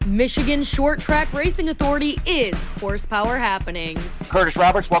Michigan Short Track Racing Authority is Horsepower Happenings. Curtis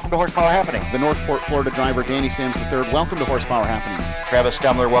Roberts, welcome to Horsepower Happening. The Northport, Florida driver, Danny Sims III, welcome to Horsepower Happenings. Travis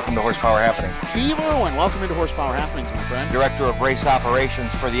Stemler, welcome to Horsepower Happening. Steve Irwin, welcome into Horsepower Happenings, my friend. Director of Race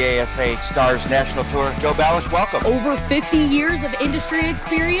Operations for the ASA Stars National Tour, Joe Balish, welcome. Over 50 years of industry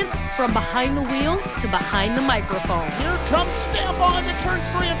experience, from behind the wheel to behind the microphone. Here comes Stambaugh into turns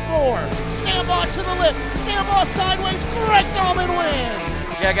 3 and 4. Stambaugh to the lip, Stambaugh sideways, Greg Dolman wins.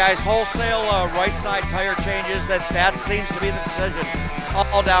 Yeah, guys, wholesale right side tire changes. That seems to be the decision.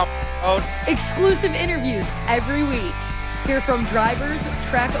 All down road. Exclusive interviews every week. Hear from drivers,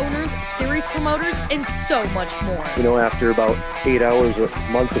 track owners, series promoters, and so much more. You know, after about 8 hours a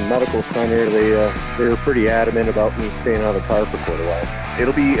month in medical center, they were pretty adamant about me staying out of the car for quite a while.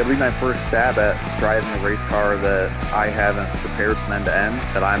 It'll be my first stab at driving a race car that I haven't prepared from end to end,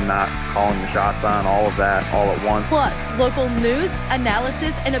 that I'm not calling the shots on, all of that all at once. Plus, local news,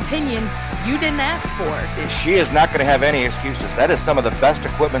 analysis, and opinions you didn't ask for. She is not going to have any excuses. That is some of the best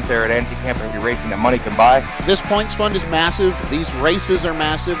equipment there at Anti-Camping Racing that money can buy. This points fund is massive. These races are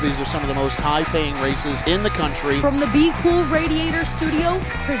massive. These are some of the most high-paying races in the country. From the Be Cool Radiator Studio,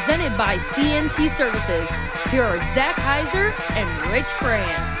 presented by CNT Services, here are Zach Heiser and Rich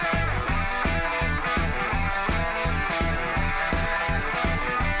France.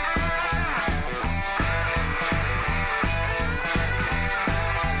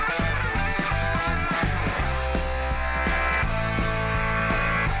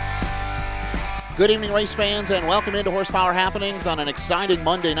 Good evening, race fans, and welcome into Horsepower Happenings on an exciting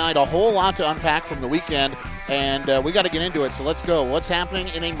Monday night. A whole lot to unpack from the weekend, and we got to get into it, so let's go. What's happening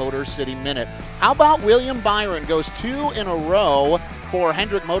in a Motor City Minute? How about William Byron goes 2 in a row for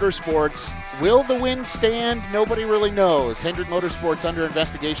Hendrick Motorsports? Will the win stand? Nobody really knows. Hendrick Motorsports under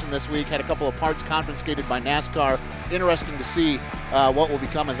investigation this week, had a couple of parts confiscated by NASCAR. Interesting to see what will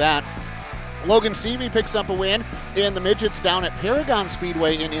become of that. Logan Seavey picks up a win in the midgets down at Paragon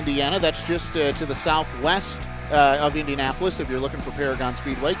Speedway in Indiana. That's just to the southwest of Indianapolis if you're looking for Paragon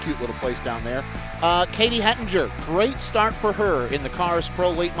Speedway. Cute little place down there. Katie Hettinger, great start for her in the Cars Pro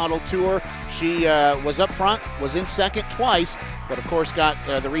Late Model Tour. She was up front, was in second twice, but of course got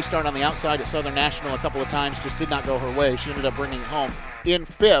the restart on the outside at Southern National a couple of times, just did not go her way. She ended up bringing it home in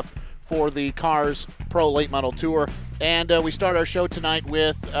fifth for the Cars Pro Late Model Tour. And we start our show tonight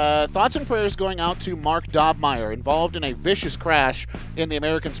with thoughts and prayers going out to Mark Dobmeyer, involved in a vicious crash in the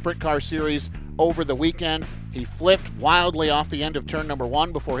American Sprint Car Series over the weekend. He flipped wildly off the end of turn number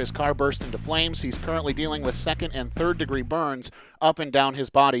 1 before his car burst into flames. He's currently dealing with second and third degree burns up and down his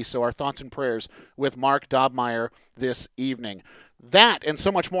body. So our thoughts and prayers with Mark Dobmeyer this evening. That and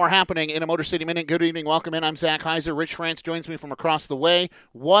so much more happening in a Motor City Minute. Good evening. Welcome in. I'm Zach Heiser. Rich France joins me from across the way.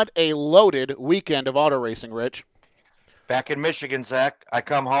 What a loaded weekend of auto racing, Rich. Back in Michigan, Zach, I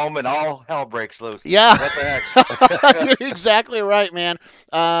come home and all hell breaks loose. Yeah. What the heck? You're exactly right, man.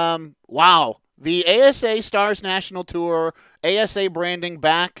 Wow. The ASA Stars National Tour, ASA branding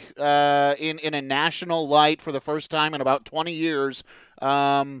back in a national light for the first time in about 20 years.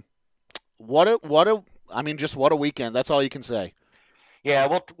 What a weekend. That's all you can say. Yeah,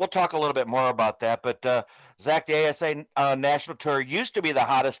 we'll talk a little bit more about that. But, Zach, the ASA National Tour used to be the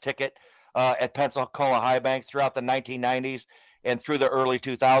hottest ticket at Pensacola High Bank throughout the 1990s and through the early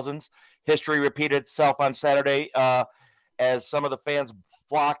 2000s. History repeated itself on Saturday as some of the fans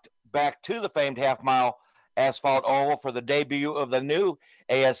flocked back to the famed half-mile asphalt oval for the debut of the new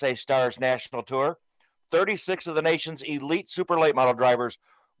ASA Stars National Tour. 36 of the nation's elite super late model drivers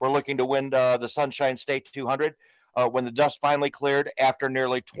were looking to win the Sunshine State 200. When the dust finally cleared after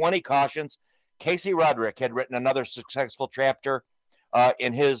nearly 20 cautions, Casey Roderick had written another successful chapter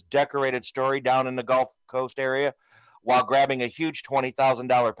in his decorated story down in the Gulf Coast area while grabbing a huge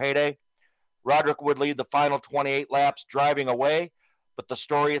 $20,000 payday. Roderick would lead the final 28 laps driving away, but the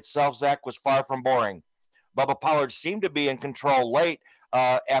story itself, Zach, was far from boring. Bubba Pollard seemed to be in control late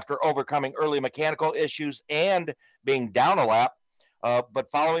after overcoming early mechanical issues and being down a lap.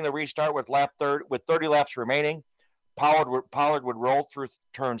 But following the restart with 30 laps remaining, Pollard would roll through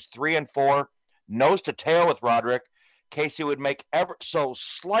turns 3 and 4, nose to tail with Roderick. Casey would make ever so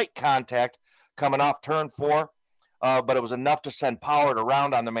slight contact coming off turn 4, but it was enough to send Pollard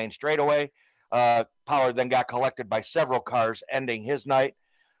around on the main straightaway. Pollard then got collected by several cars, ending his night.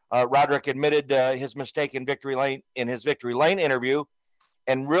 Roderick admitted his mistake in his Victory Lane interview,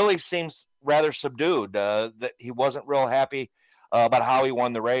 and really seems rather subdued. That he wasn't real happy about how he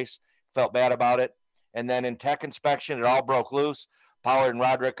won the race. Felt bad about it. And then in tech inspection, it all broke loose. Pollard and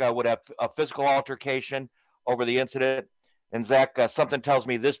Roderick would have a physical altercation over the incident. And Zach, something tells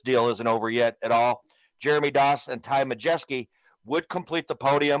me this deal isn't over yet at all. Jeremy Doss and Ty Majeski would complete the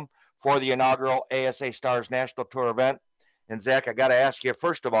podium for the inaugural ASA Stars National Tour event. And Zach, I got to ask you,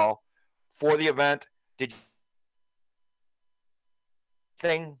 first of all, for the event, did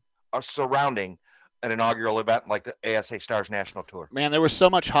thing surrounding an inaugural event like the ASA Stars National Tour? Man, there was so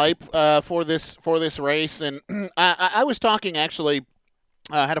much hype for this race, and I was talking actually.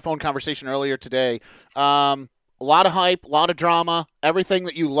 Had a phone conversation earlier today. A lot of hype, a lot of drama, everything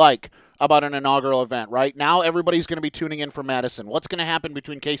that you like about an inaugural event, right? Now everybody's going to be tuning in for Madison. What's going to happen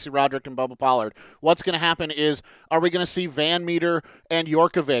between Casey Roderick and Bubba Pollard? What's going to happen is, are we going to see Van Meter and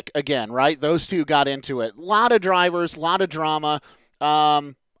Yorkovic again, right? Those two got into it. A lot of drivers, a lot of drama.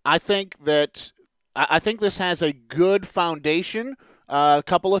 I think this has a good foundation. A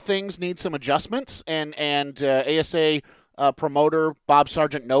couple of things need some adjustments, and ASA promoter Bob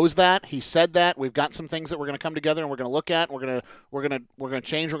Sargent knows that. He said that. We've got some things that we're going to come together and we're going to look at. And we're going to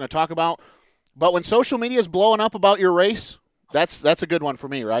change. We're going to talk about. But when social media is blowing up about your race, that's a good one for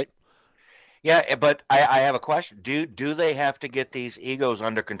me, right? Yeah, but I have a question. Do they have to get these egos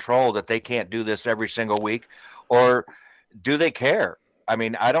under control that they can't do this every single week, or do they care? I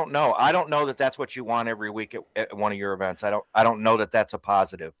mean, I don't know. I don't know that that's what you want every week at one of your events. I don't know that that's a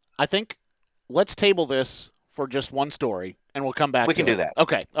positive. I think let's table this for just one story, and we'll come back. We can do that.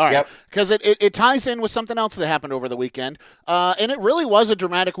 Okay, all right. Because it ties in with something else that happened over the weekend, and it really was a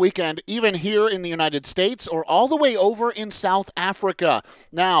dramatic weekend, even here in the United States or all the way over in South Africa.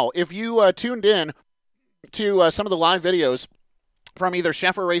 Now, if you tuned in to some of the live videos from either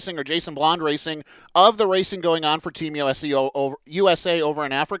Sheffer Racing or Jason Blonde Racing of the racing going on for Team USA over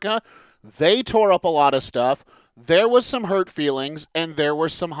in Africa, they tore up a lot of stuff. There was some hurt feelings, and there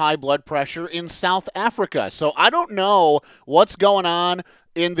was some high blood pressure in South Africa. So I don't know what's going on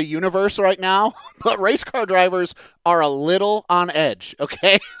in the universe right now, but race car drivers are a little on edge,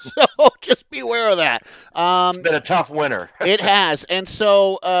 okay? So just be aware of that. It's been a tough winter. It has. And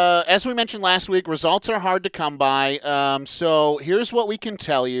so, as we mentioned last week, results are hard to come by. So here's what we can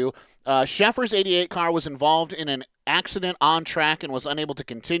tell you. Sheffer's 88 car was involved in an accident on track and was unable to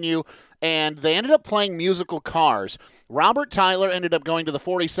continue, and they ended up playing musical cars. Robert Tyler ended up going to the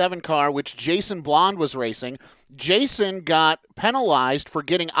 47 car, which Jason Blonde was racing. Jason got penalized for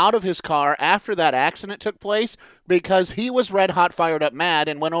getting out of his car after that accident took place because he was red hot, fired up mad,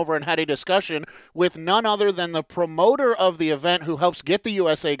 and went over and had a discussion with none other than the promoter of the event who helps get the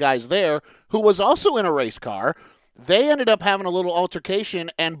USA guys there, who was also in a race car. They ended up having a little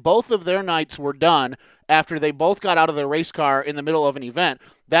altercation, and both of their nights were done after they both got out of their race car in the middle of an event.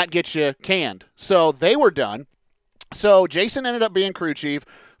 That gets you canned. So they were done. So Jason ended up being crew chief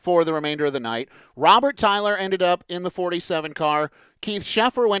for the remainder of the night. Robert Tyler ended up in the 47 car. Keith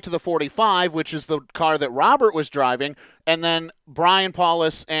Sheffer went to the 45, which is the car that Robert was driving. And then Brian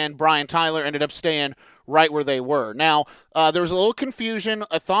Paulus and Brian Tyler ended up staying right where they were. Now, there was a little confusion.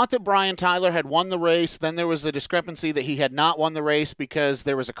 I thought that Brian Tyler had won the race. Then there was a discrepancy that he had not won the race because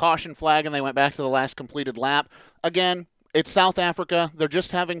there was a caution flag and they went back to the last completed lap. Again, it's South Africa. They're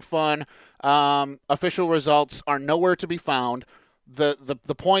just having fun. Official results are nowhere to be found.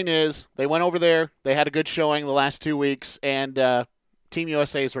 The point is they went over there. They had a good showing the last 2 weeks, and Team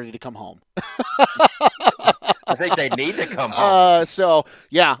USA is ready to come home. I think they need to come home. So,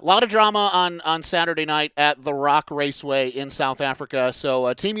 yeah, a lot of drama on Saturday night at the Rock Raceway in South Africa.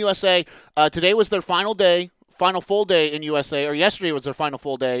 So, Team USA, today was their final full day in USA, or yesterday was their final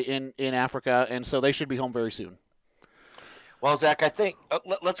full day in Africa, and so they should be home very soon. Well, Zach, I think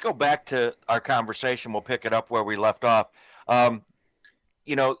let's go back to our conversation. We'll pick it up where we left off.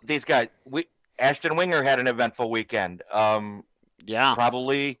 These guys, Ashton Winger had an eventful weekend.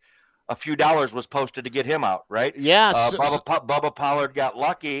 Probably a few dollars was posted to get him out, right? Yes. Bubba Pollard got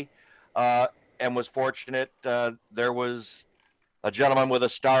lucky and was fortunate. There was a gentleman with a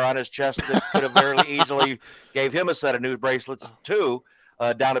star on his chest that could have very easily gave him a set of new bracelets too,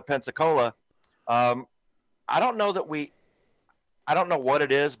 down at Pensacola. I don't know what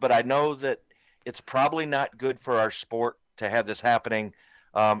it is, but I know that it's probably not good for our sport to have this happening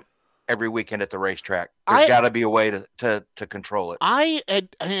every weekend at the racetrack. There's got to be a way to control it. I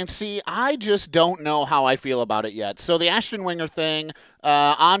just don't know how I feel about it yet. So the Ashton Winger thing,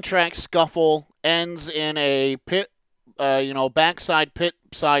 on-track scuffle ends in a backside pit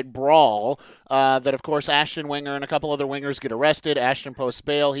side brawl that, of course, Ashton Winger and a couple other wingers get arrested. Ashton posts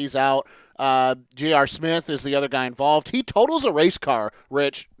bail. He's out. J.R. Smith is the other guy involved. He totals a race car,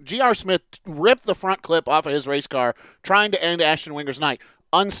 Rich. J.R. Smith ripped the front clip off of his race car trying to end Ashton Winger's night.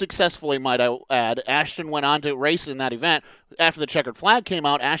 Unsuccessfully, might I add. Ashton went on to race in that event. After the checkered flag came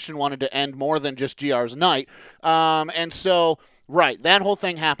out, Ashton wanted to end more than just GR's night. And so Right, that whole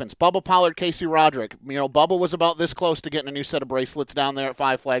thing happens. Bubba Pollard, Casey Roderick. Bubba was about this close to getting a new set of bracelets down there at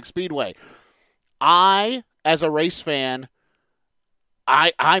Five Flag Speedway. I, as a race fan,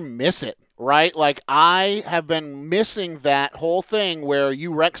 I miss it, right? Like, I have been missing that whole thing where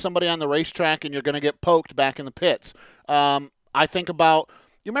you wreck somebody on the racetrack and you're going to get poked back in the pits. I think about,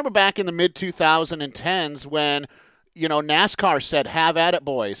 you remember back in the mid-2010s when, NASCAR said, have at it,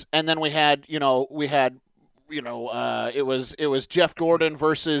 boys. And then it was Jeff Gordon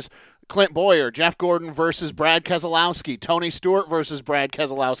versus Clint Boyer, Jeff Gordon versus Brad Keselowski, Tony Stewart versus Brad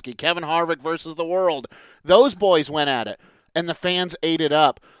Keselowski, Kevin Harvick versus the world. Those boys went at it, and the fans ate it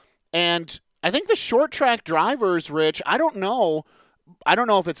up. And I think the short track drivers, Rich, I don't know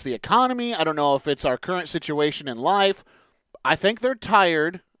if it's the economy. I don't know if it's our current situation in life. I think they're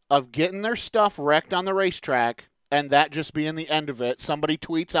tired of getting their stuff wrecked on the racetrack and that just being the end of it. Somebody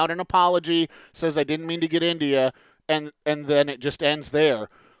tweets out an apology, says, I didn't mean to get into you, and then it just ends there.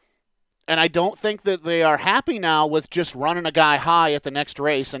 And I don't think that they are happy now with just running a guy high at the next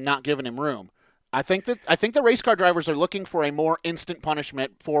race and not giving him room. I think the race car drivers are looking for a more instant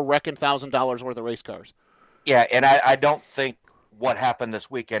punishment for wrecking $1,000 worth of race cars. Yeah, and I don't think what happened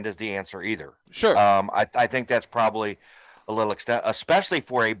this weekend is the answer either. Sure. I think that's probably a little extent, especially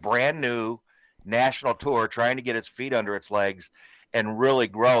for a brand new national tour trying to get its feet under its legs and really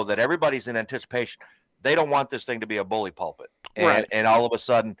grow, that everybody's in anticipation. They don't want this thing to be a bully pulpit. And all of a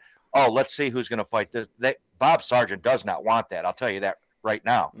sudden, let's see who's going to fight this. Bob Sargent does not want that. I'll tell you that right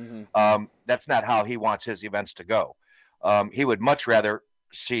now. Mm-hmm. That's not how he wants his events to go. He would much rather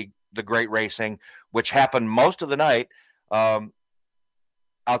see the great racing, which happened most of the night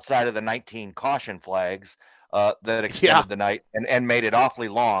outside of the 19 caution flags that extended the night and made it awfully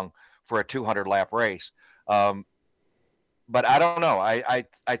long for a 200-lap race. But I don't know. I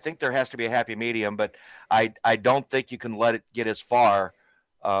think there has to be a happy medium, but I don't think you can let it get as far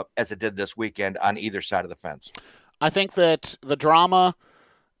as it did this weekend on either side of the fence. I think that the drama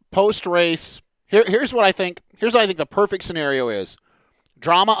post-race, here's what I think the perfect scenario is.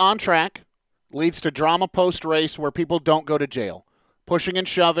 Drama on track leads to drama post-race where people don't go to jail. Pushing and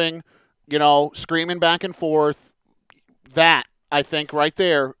shoving, screaming back and forth. That, I think, right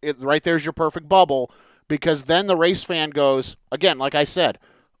there's your perfect bubble, because then the race fan goes, again, like I said,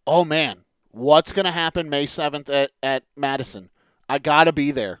 oh, man, what's going to happen May 7th at Madison? I got to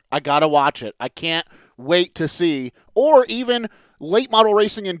be there. I got to watch it. I can't wait to see. Or even late model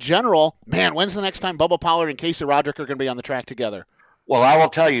racing in general. Man, when's the next time Bubba Pollard and Casey Roderick are going to be on the track together? Well, I will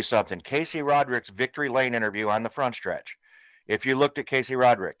tell you something. Casey Roderick's Victory Lane interview on the front stretch, if you looked at Casey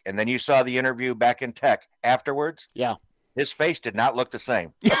Roderick and then you saw the interview back in Tech afterwards, his face did not look the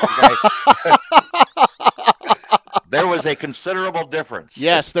same. Okay? There was a considerable difference.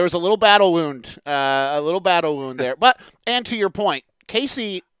 Yes, there was a little battle wound there. But, and to your point,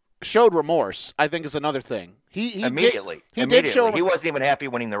 Casey showed remorse, I think, is another thing. He immediately. Did show. He wasn't even happy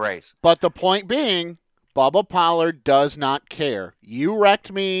winning the race. But the point being, Bubba Pollard does not care. You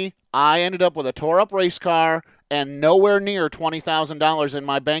wrecked me. I ended up with a tore-up race car and nowhere near $20,000 in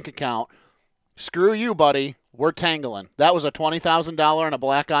my bank account. Screw you, buddy. We're tangling. That was a $20,000 and a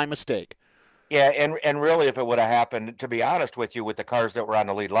black eye mistake. Yeah, and really, if it would have happened, to be honest with you, with the cars that were on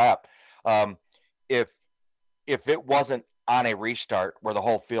the lead lap, if it wasn't on a restart where the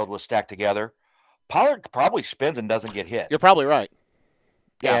whole field was stacked together, Pollard probably spins and doesn't get hit. You're probably right.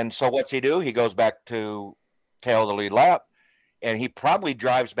 Yeah. And so what's he do? He goes back to tail the lead lap, and he probably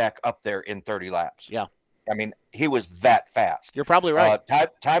drives back up there in 30 laps. Yeah. I mean, he was that fast. You're probably right.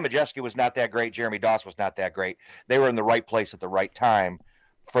 Ty Majeski was not that great. Jeremy Doss was not that great. They were in the right place at the right time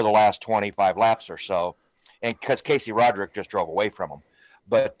for the last 25 laps or so, and because Casey Roderick just drove away from him.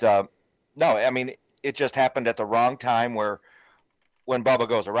 But no, I mean, it just happened at the wrong time where when Bubba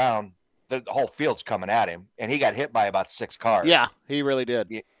goes around, the whole field's coming at him, and he got hit by about 6 cars. Yeah, he really did.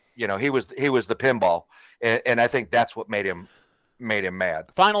 He was the pinball, and I think that's what made him mad.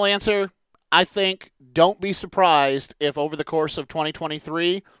 Final answer, I think don't be surprised if over the course of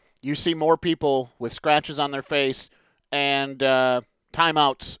 2023 you see more people with scratches on their face and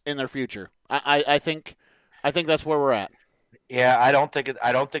timeouts in their future. I think that's where we're at. Yeah, I don't think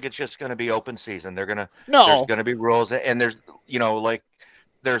it's just going to be open season. There's going to be rules, and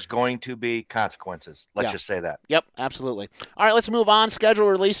there's going to be consequences. Let's just say that. Yep, absolutely. All right, let's move on. Schedule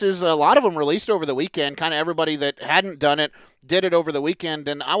releases, a lot of them released over the weekend. Kind of everybody that hadn't done it did it over the weekend.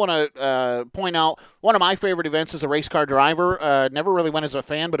 And I want to point out one of my favorite events as a race car driver. Never really went as a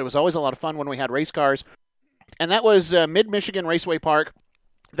fan, but it was always a lot of fun when we had race cars. And that was Mid-Michigan Raceway Park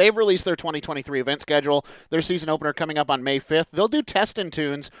They've released their 2023 event schedule. Their season opener coming up on May 5th. They'll do test and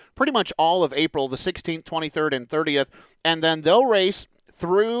tunes pretty much all of April, the 16th, 23rd, and 30th, and then they'll race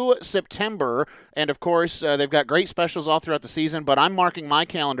through September. And, of course, they've got great specials all throughout the season, but I'm marking my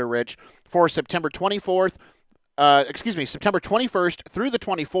calendar, Rich, for September 21st through the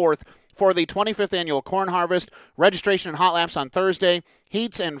 24th for the 25th annual corn harvest. Registration and hot laps on Thursday,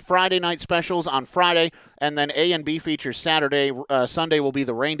 heats and Friday night specials on Friday, and then A and B features Saturday. Sunday will be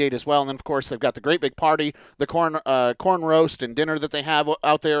the rain date as well. And then, of course, they've got the great big party, the corn roast and dinner that they have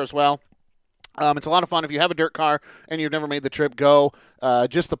out there as well. It's a lot of fun. If you have a dirt car and you've never made the trip, go.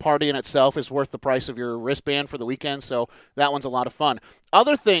 Just the party in itself is worth the price of your wristband for the weekend, so that one's a lot of fun.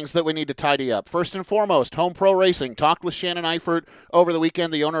 Other things that we need to tidy up. First and foremost, Home Pro Racing. Talked with Shannon Eifert over the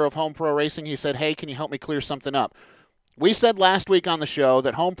weekend, the owner of Home Pro Racing. He said, hey, can you help me clear something up? We said last week on the show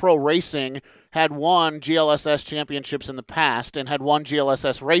that Home Pro Racing had won GLSS championships in the past and had won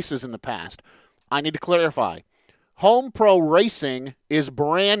GLSS races in the past. I need to clarify. Home Pro Racing is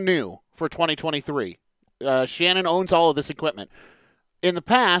brand new for 2023. Shannon owns all of this equipment. In the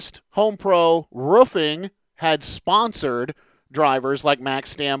past, Home Pro Roofing had sponsored drivers like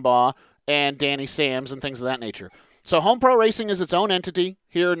Max Stambaugh and Danny Sams and things of that nature. So Home Pro Racing is its own entity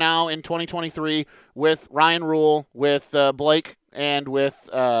here now in 2023 with Ryan Rule, with Blake, and with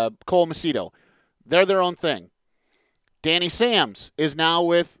Cole Macedo. They're their own thing. Danny Sams is now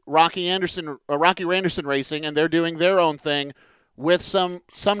with Rocky Randerson Racing, and they're doing their own thing with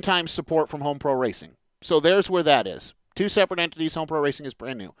sometimes support from Home Pro Racing. So there's where that is. Two separate entities. Home Pro Racing is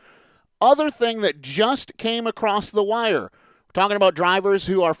brand new. Other thing that just came across the wire, we're talking about drivers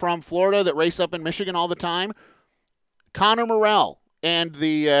who are from Florida that race up in Michigan all the time. Connor Morell and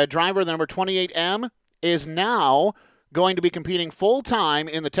the driver, the number 28M, is now going to be competing full-time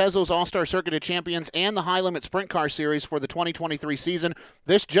in the Tezos All-Star Circuit of Champions and the High Limit Sprint Car Series for the 2023 season.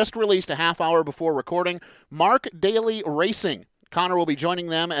 This just released a half hour before recording. Mark Daly Racing. Connor will be joining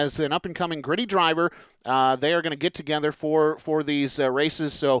them as an up-and-coming gritty driver. They are going to get together for these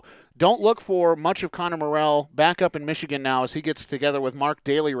races, so don't look for much of Connor Morell back up in Michigan now as he gets together with Mark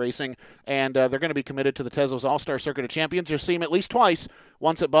Daly Racing, and they're going to be committed to the Tezos All-Star Circuit of Champions. You'll see him at least twice,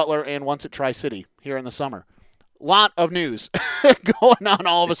 once at Butler and once at Tri-City here in the summer. Lot of news going on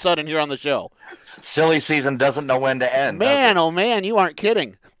all of a sudden here on the show. Silly season doesn't know when to end. Man, oh man, you aren't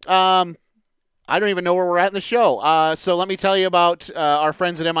kidding. I don't even know where we're at in the show. So let me tell you about our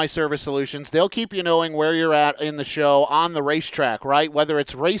friends at MI Service Solutions. They'll keep you knowing where you're at in the show on the racetrack, right? Whether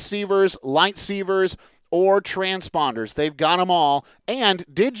it's race sievers, light sievers, or transponders. They've got them all. And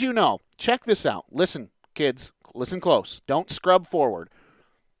did you know, check this out. Listen, kids, listen close. Don't scrub forward.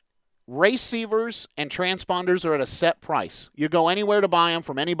 Race sievers and transponders are at a set price. You go anywhere to buy them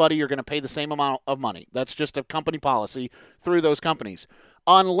from anybody, you're going to pay the same amount of money. That's just a company policy through those companies.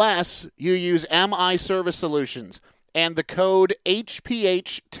 Unless you use MI Service Solutions and the code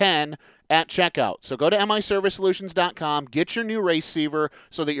HPH10 at checkout. So go to miservicesolutions.com, get your new race siever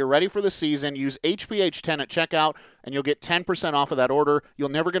so that you're ready for the season. Use HPH10 at checkout, and you'll get 10% off of that order. You're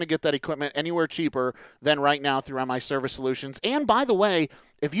never going to get that equipment anywhere cheaper than right now through MI Service Solutions. And by the way,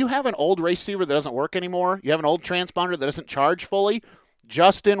 if you have an old race siever that doesn't work anymore, you have an old transponder that doesn't charge fully,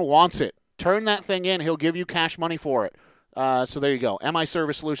 Justin wants it. Turn that thing in. He'll give you cash money for it. So there you go,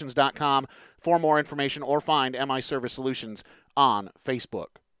 miservicesolutions.com for more information, or find MI Service Solutions on Facebook.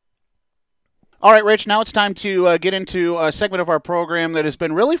 All right, Rich, now it's time to get into a segment of our program that has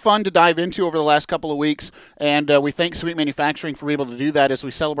been really fun to dive into over the last couple of weeks, and we thank Sweet Manufacturing for being able to do that as we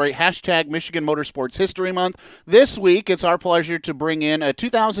celebrate # Michigan Motorsports History Month. This week, it's our pleasure to bring in a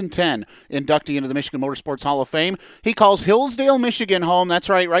 2010 inductee into the Michigan Motorsports Hall of Fame. He calls Hillsdale, Michigan home. That's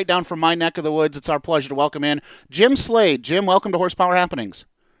right down from my neck of the woods. It's our pleasure to welcome in Jim Slade. Jim, welcome to Horsepower Happenings.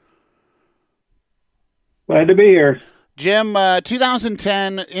 Glad to be here. Jim,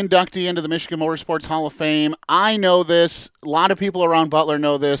 2010 inductee into the Michigan Motorsports Hall of Fame. I know this. A lot of people around Butler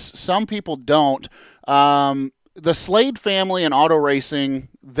know this. Some people don't. The Slade family and auto racing,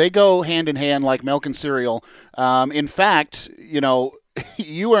 they go hand in hand like milk and cereal. In fact,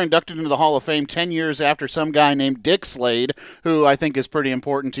 you were inducted into the Hall of Fame 10 years after some guy named Dick Slade, who I think is pretty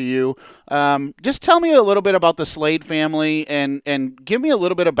important to you. Just tell me a little bit about the Slade family and give me a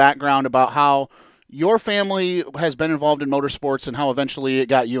little bit of background about how your family has been involved in motorsports and how eventually it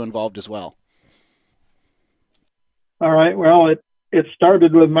got you involved as well. All right. Well, it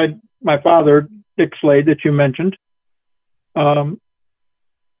started with my father, Dick Slade, that you mentioned.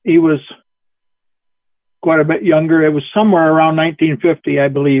 He was quite a bit younger. It was somewhere around 1950, I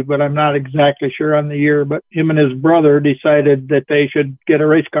believe, but I'm not exactly sure on the year. But him and his brother decided that they should get a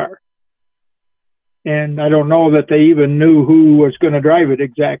race car. And I don't know that they even knew who was going to drive it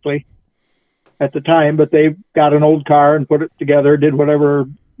exactly at the time, but they got an old car and put it together, did whatever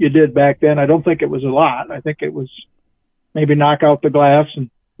you did back then. I don't think it was a lot. I think it was maybe knock out the glass and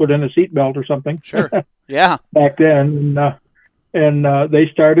put in a seatbelt or something. Sure. Yeah. Back then. And they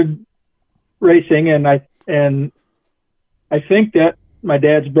started racing, and I think that my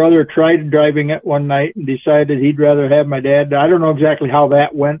dad's brother tried driving it one night and decided he'd rather have my dad. I don't know exactly how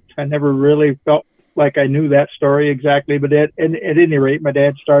that went. I never really felt like I knew that story exactly, but at any rate, my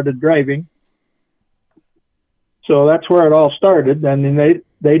dad started driving. So that's where it all started. I mean,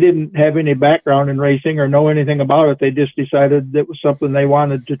 they didn't have any background in racing or know anything about it. They just decided it was something they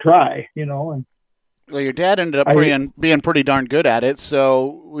wanted to try, you know. And well, your dad ended up being pretty darn good at it.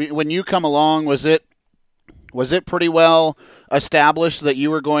 So when you come along, was it pretty well established that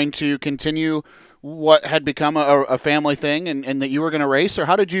you were going to continue what had become a family thing and that you were going to race? Or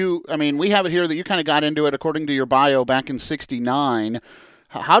how did you, I mean, we have it here that you kind of got into it according to your bio back in '69.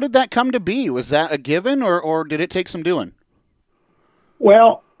 How did that come to be? Was that a given or did it take some doing?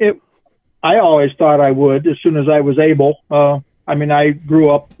 Well, I always thought I would as soon as I was able. I mean, I grew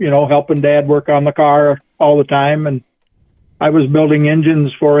up, you know, helping Dad work on the car all the time, and I was building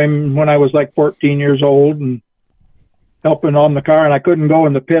engines for him when I was like 14 years old and helping on the car, and I couldn't go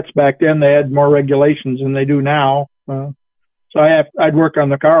in the pits back then. They had more regulations than they do now. So I'd work on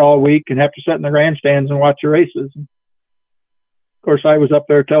the car all week and have to sit in the grandstands and watch the races. Of course, I was up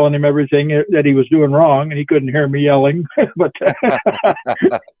there telling him everything that he was doing wrong, and he couldn't hear me yelling. But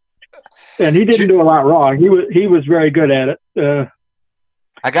and he didn't do a lot wrong. He was very good at it.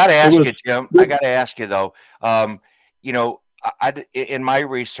 I got to ask you, Jim. I got to ask you though. You know, in my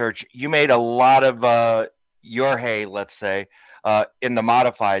research, you made a lot of your hay, let's say, in the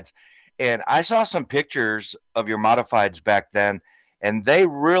modifieds, and I saw some pictures of your modifieds back then, and they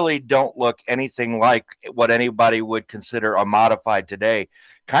really don't look anything like what anybody would consider a modified today.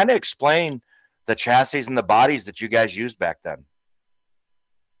 Kind of explain the chassis and the bodies that you guys used back then.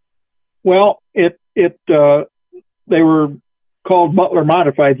 Well, they were called Butler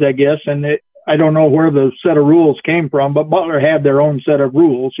modifieds, I guess, and I don't know where the set of rules came from, but Butler had their own set of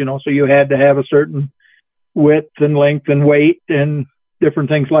rules, you know, so you had to have a certain width and length and weight and different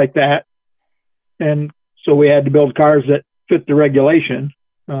things like that. And so we had to build cars that fit the regulation.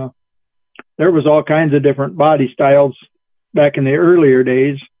 There was all kinds of different body styles back in the earlier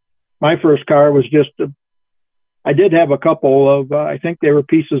days. My first car was just I did have a couple of, I think they were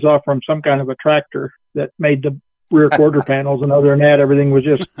pieces off from some kind of a tractor that made the rear quarter panels, and other than that, everything was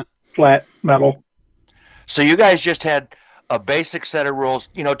just flat metal. So you guys just had a basic set of rules.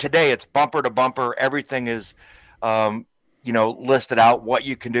 You know, today it's bumper to bumper. Everything is, you know, listed out, what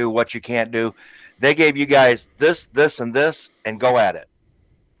you can do, what you can't do. They gave you guys this, and this, and go at it.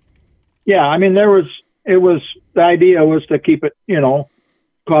 Yeah, I mean, the idea was to keep it, you know,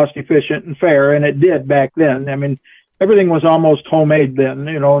 cost efficient and fair, and it did back then. I mean, everything was almost homemade then.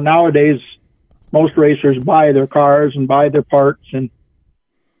 You know, nowadays most racers buy their cars and buy their parts, and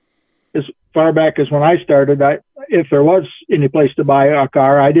as far back as when I started, if there was any place to buy a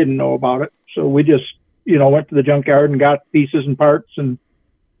car, I didn't know about it. So we just, you know, went to the junkyard and got pieces and parts. And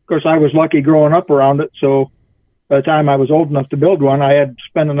of course, I was lucky growing up around it. So by the time I was old enough to build one, I had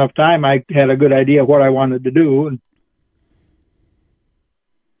spent enough time. I had a good idea of what I wanted to do.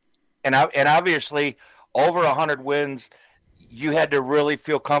 And obviously, over 100 wins, you had to really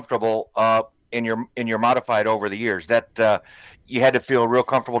feel comfortable in your modified over the years. That you had to feel real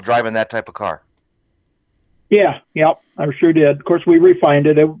comfortable driving that type of car. Yeah, I sure did. Of course, we refined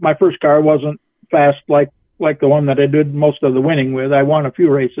it. My first car wasn't fast like the one that I did most of the winning with. I won a few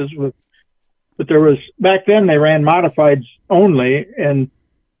races with, but there was back then they ran modifieds only, and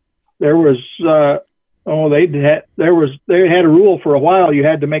there was. They had a rule for a while. You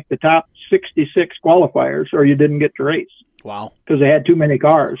had to make the top 66 qualifiers or you didn't get to race. Wow. Because they had too many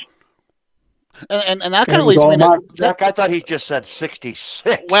cars. And that kind of leads me to... Zach, I thought he just said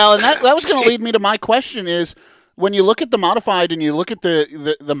 66. Well, and that was going to lead me to my question is, when you look at the modified and you look at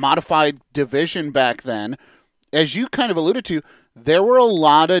the modified division back then, as you kind of alluded to, there were a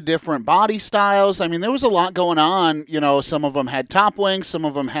lot of different body styles. I mean, there was a lot going on. You know, some of them had top wings. Some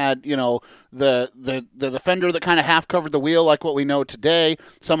of them had, you know, the fender that kind of half covered the wheel like what we know today.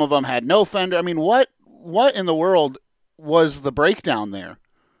 Some of them had no fender. I mean, what in the world was the breakdown there?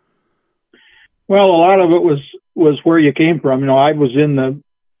 Well, a lot of it was where you came from. You know, I was in the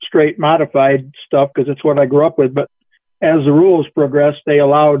straight modified stuff because it's what I grew up with. But as the rules progressed, they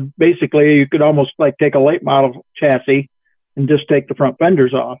allowed, basically, you could almost like take a late model chassis and just take the front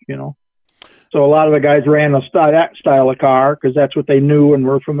fenders off, you know. So a lot of the guys ran that style of car because that's what they knew and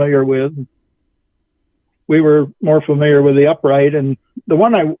were familiar with. we were more familiar with the upright. And the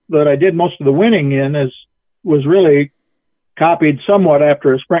one that I did most of the winning in was really copied somewhat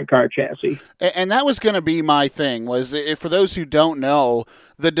after a sprint car chassis. And that was going to be my thing, was for those who don't know,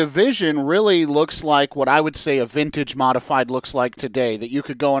 the division really looks like what I would say a vintage modified looks like today, that you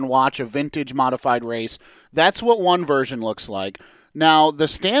could go and watch a vintage modified race. That's what one version looks like. Now, the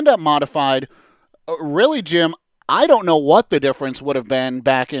stand-up modified, really, Jim, I don't know what the difference would have been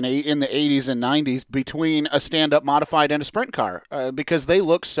back in the 80s and 90s between a stand-up modified and a sprint car, because they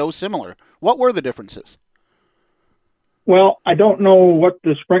look so similar. What were the differences? Well, I don't know what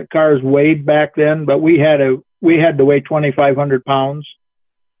the sprint cars weighed back then, but we had to weigh 2,500 pounds,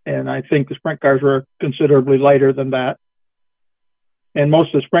 and I think the sprint cars were considerably lighter than that. And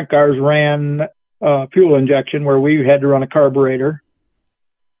most of the sprint cars ran fuel injection, where we had to run a carburetor.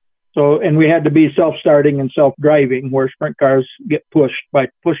 So, and we had to be self-starting and self-driving, where sprint cars get pushed by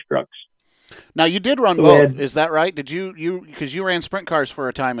push trucks. Now, you did run both, is that right? Did you because you ran sprint cars for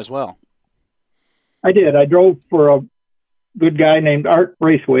a time as well? I did. I drove for a good guy named Art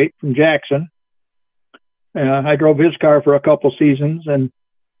Braithwaite from Jackson. I drove his car for a couple seasons, and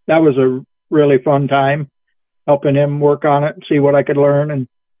that was a really fun time, helping him work on it and see what I could learn and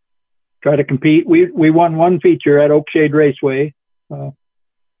try to compete. We won one feature at Oakshade Raceway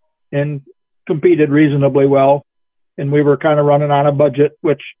and competed reasonably well. And we were kind of running on a budget,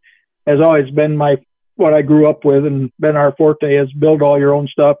 which has always been what I grew up with and been our forte, is build all your own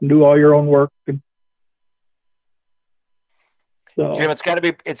stuff and do all your own work. So, Jim, it's got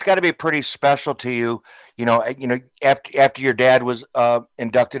to be pretty special to you. After your dad was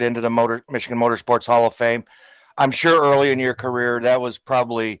inducted into the Michigan Motorsports Hall of Fame, I'm sure early in your career that was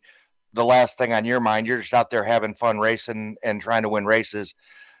probably the last thing on your mind. You're just out there having fun racing and trying to win races.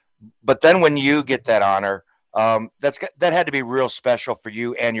 But then when you get that honor, that had to be real special for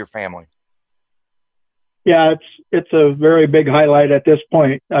you and your family. Yeah, it's a very big highlight at this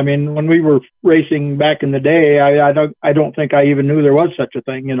point. I mean, when we were racing back in the day, I don't think I even knew there was such a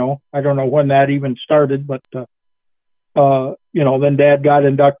thing. I don't know when that even started, but then Dad got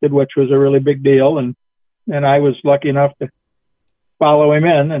inducted, which was a really big deal, and I was lucky enough to follow him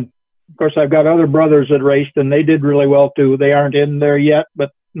in. And of course, I've got other brothers that raced, and they did really well too. They aren't in there yet,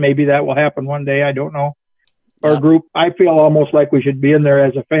 but maybe that will happen one day. I don't know. Our group, I feel almost like we should be in there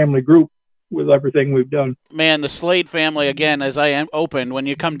as a family group with everything we've done. Man, the Slade family, again, as I opened, when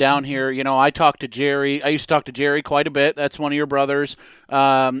you come down here, I talked to Jerry. I used to talk to Jerry quite a bit. That's one of your brothers.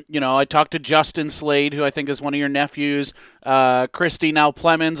 I talked to Justin Slade, who I think is one of your nephews. Christy, now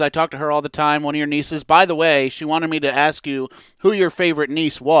Plemons, I talk to her all the time, one of your nieces. By the way, she wanted me to ask you who your favorite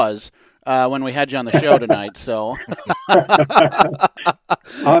niece was when we had you on the show tonight. So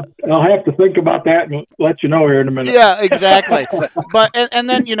I'll have to think about that and let you know here in a minute. Yeah, exactly. But and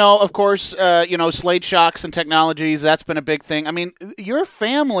then of course Slade Shocks and Technologies, that's been a big thing. I mean, your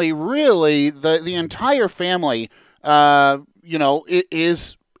family, really, the entire family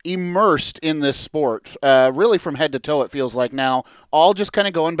is immersed in this sport, really from head to toe, it feels like now, all just kind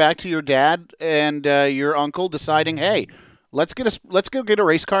of going back to your dad and your uncle deciding, hey, let's go get a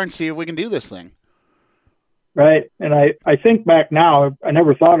race car and see if we can do this thing. Right. And I think back now, I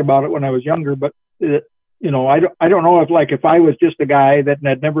never thought about it when I was younger, but I don't know if I was just a guy that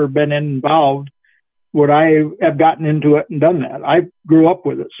had never been involved, would I have gotten into it and done that? I grew up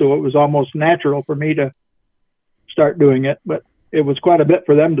with it, so it was almost natural for me to start doing it, but it was quite a bit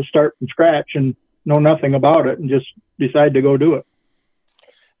for them to start from scratch and know nothing about it and just decide to go do it.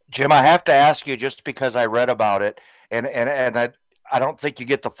 Jim, I have to ask you, just because I read about it, and I don't think you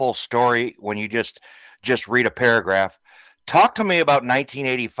get the full story when you just read a paragraph. Talk to me about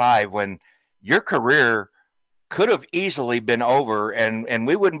 1985, when your career could have easily been over, and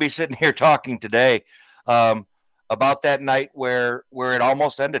we wouldn't be sitting here talking today about that night where it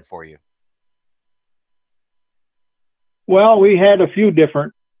almost ended for you. Well, we had a few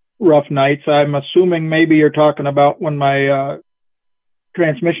different rough nights. I'm assuming maybe you're talking about when my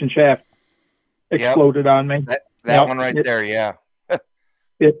transmission shaft exploded on me. That one right there, yeah.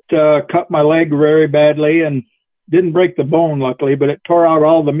 It cut my leg very badly and didn't break the bone, luckily, but it tore out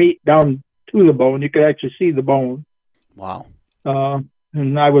all the meat down to the bone. You could actually see the bone. Wow.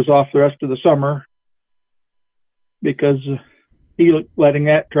 And I was off the rest of the summer because letting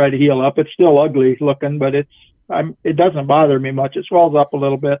that try to heal up. It's still ugly looking, but it doesn't bother me much. It swells up a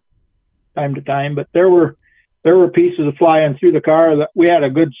little bit time to time, but there were pieces of flying through the car. That we had a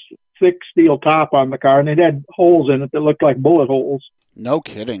good thick steel top on the car, and it had holes in it that looked like bullet holes. No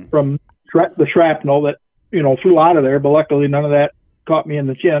kidding. From the shrapnel that, flew out of there, but luckily none of that caught me in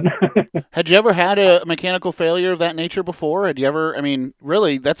the chin. Had you ever had a mechanical failure of that nature before? Had you ever? I mean,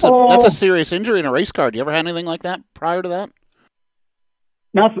 really, that's a serious injury in a race car. Had you ever had anything like that prior to that?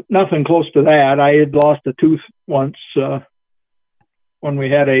 Nothing close to that. I had lost a tooth once when we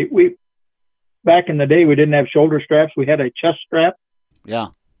had back in the day, we didn't have shoulder straps. We had a chest strap. Yeah.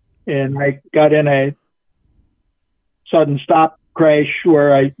 And I got in a sudden stop crash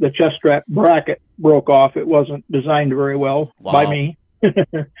where the chest strap bracket broke off. It wasn't designed very well by me.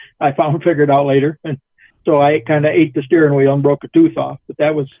 I figured out later. And so I kind of ate the steering wheel and broke a tooth off. But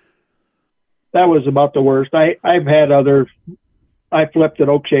that was about the worst. I've had I flipped at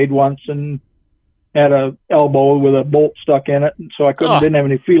Oakshade once and had a elbow with a bolt stuck in it. And so I didn't have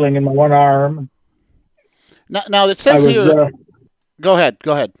any feeling in my one arm. Now it says here, go ahead.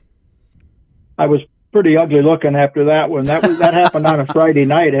 I was pretty ugly looking after that one. That happened on a Friday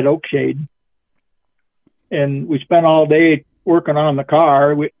night at Oakshade. And we spent all day working on the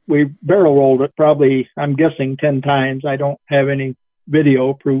car. We barrel rolled it probably, I'm guessing, 10 times. I don't have any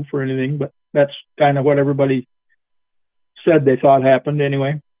video proof or anything, but that's kind of what everybody said they thought happened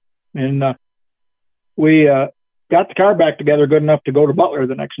anyway. And we got the car back together good enough to go to Butler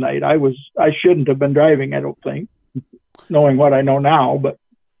the next night. I shouldn't have been driving, I don't think, knowing what I know now, but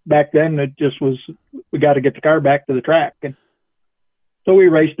back then it just was, we got to get the car back to the track. And so we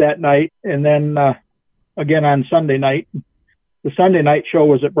raced that night. And then again on Sunday night, the Sunday night show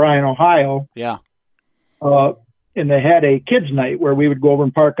was at Bryan, Ohio. Yeah. And they had a kids night where we would go over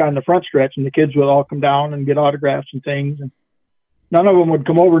and park on the front stretch and the kids would all come down and get autographs and things. And none of them would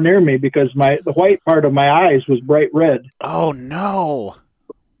come over near me because the white part of my eyes was bright red. Oh, no.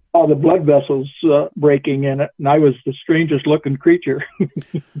 All the blood vessels breaking in it. And I was the strangest looking creature.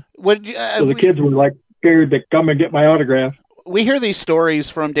 So the kids were like scared to come and get my autograph. We hear these stories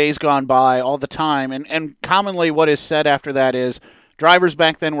from days gone by all the time. And commonly what is said after that is drivers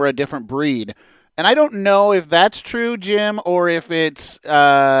back then were a different breed. And I don't know if that's true, Jim, or if it's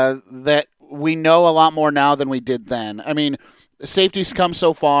that we know a lot more now than we did then. I mean, safety's come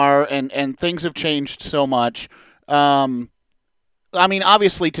so far, and things have changed so much. I mean,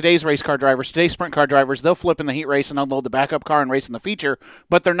 obviously, today's race car drivers, today's sprint car drivers, they'll flip in the heat race and unload the backup car and race in the feature,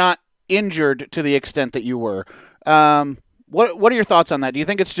 but they're not injured to the extent that you were. What are your thoughts on that? Do you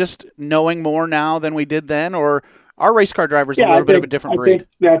think it's just knowing more now than we did then, or are race car drivers a little bit of a different breed? I think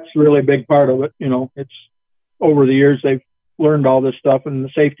that's really a big part of it. You know, it's over the years they've learned all this stuff, and the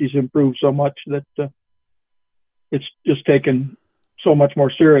safety's improved so much that it's just taken so much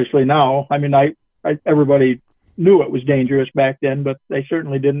more seriously now. I mean, everybody knew it was dangerous back then, but they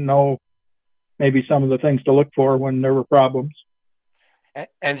certainly didn't know maybe some of the things to look for when there were problems.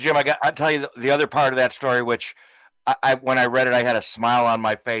 And Jim, I'll tell you the other part of that story, which when I read it, I had a smile on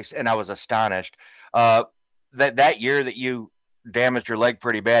my face and I was astonished. That year that you damaged your leg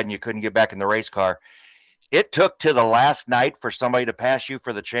pretty bad and you couldn't get back in the race car, it took to the last night for somebody to pass you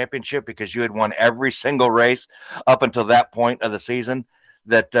for the championship because you had won every single race up until that point of the season.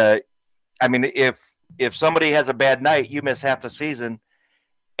 That, I mean, if somebody has a bad night, you miss half the season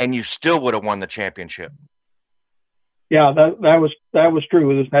and you still would have won the championship. Yeah, that was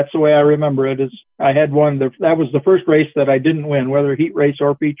true. That's the way I remember it. Is I had won that was the first race that I didn't win, whether heat race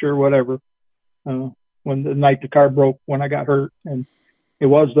or feature or whatever. When the night the car broke when I got hurt, and it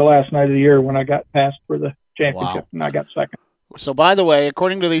was the last night of the year when I got passed for the championship. Wow. And I got second. So, by the way,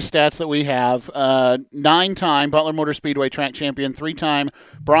 according to these stats that we have, 9-time Butler Motor Speedway track champion, 3-time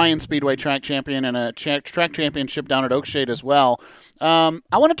Bryan Speedway track champion, and a track championship down at Oakshade as well. I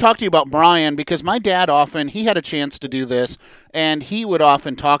want to talk to you about Bryan because my dad he had a chance to do this, and he would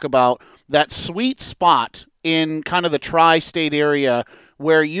often talk about that sweet spot in kind of the tri-state area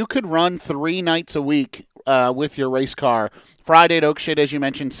where you could run 3 nights a week with your race car. Friday at Oakshade, as you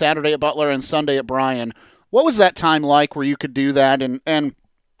mentioned, Saturday at Butler, and Sunday at Bryan. What was that time like where you could do that? And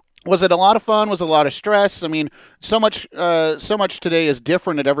was it a lot of fun? Was it a lot of stress? I mean, so much today is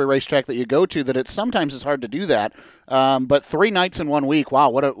different at every racetrack that you go to that sometimes it's hard to do that. But 3 nights in 1 week, wow,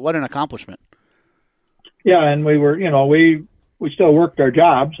 what an accomplishment. Yeah, and we were, we still worked our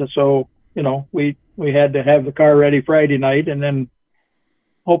jobs. So, we had to have the car ready Friday night, and then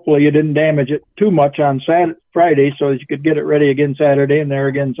hopefully you didn't damage it too much on Friday so that you could get it ready again Saturday and there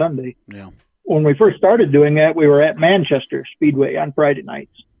again Sunday. Yeah. When we first started doing that, we were at Manchester Speedway on Friday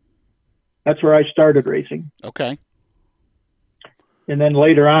nights. That's where I started racing. Okay. And then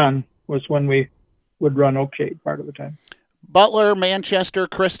later on was when we would run Oakshade part of the time. Butler, Manchester,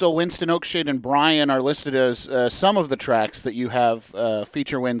 Crystal, Winston, Oakshade, and Bryan are listed as some of the tracks that you have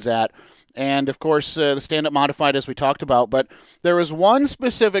feature wins at. and of course the stand-up modified, as we talked about. But there was one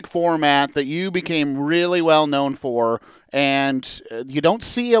specific format that you became really well known for, and you don't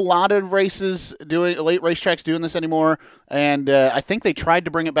see a lot of late racetracks doing this anymore. And I think they tried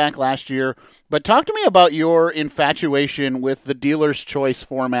to bring it back last year. But talk to me about your infatuation with the dealer's choice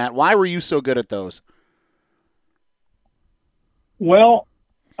format. Why were you so good at those? Well,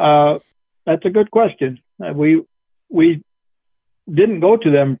 that's a good question. We didn't go to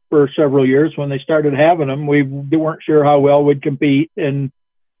them for several years when they started having them. We weren't sure how well we'd compete, and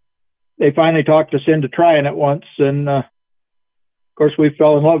they finally talked us into trying it once. And of course, we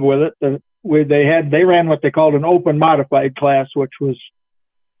fell in love with it. They ran what they called an open modified class, which was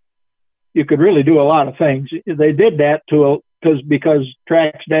you could really do a lot of things. They did that because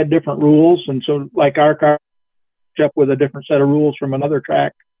tracks had different rules, and so like our car up with a different set of rules from another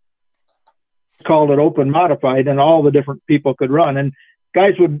track. Called it open modified, and all the different people could run, and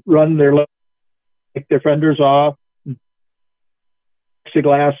guys would run take their fenders off,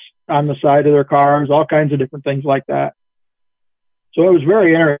 plexiglass on the side of their cars, all kinds of different things like that. So it was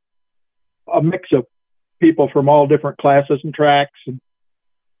very interesting, a mix of people from all different classes and tracks, and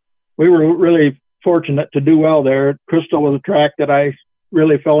we were really fortunate to do well there. Crystal was a track that I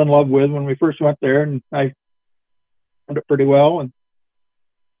really fell in love with when we first went there, and I found it pretty well, and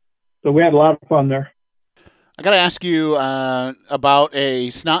so we had a lot of fun there. I got to ask you about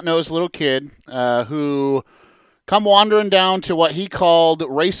a snot-nosed little kid who come wandering down to what he called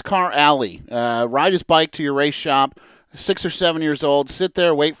Race Car Alley. Ride his bike to your race shop, 6 or 7 years old, sit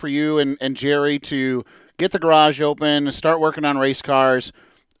there, wait for you and Jerry to get the garage open, start working on race cars,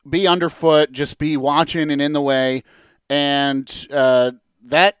 be underfoot, just be watching and in the way. And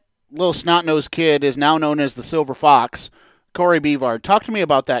that little snot-nosed kid is now known as the Silver Fox. Corey Beevard, talk to me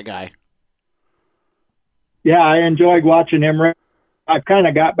about that guy. Yeah, I enjoyed watching him. I've kind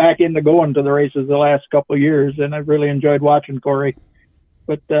of got back into going to the races the last couple of years, and I've really enjoyed watching Corey.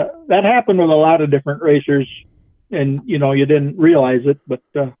 But that happened with a lot of different racers, and, you didn't realize it. But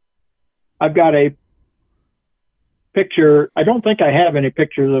I've got a picture. I don't think I have any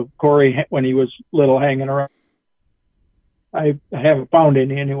pictures of Corey when he was little hanging around. I haven't found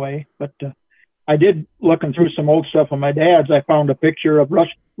any anyway, but I did, looking through some old stuff of my dad's, I found a picture of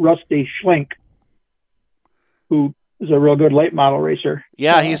Rusty Schlink, who is a real good late model racer.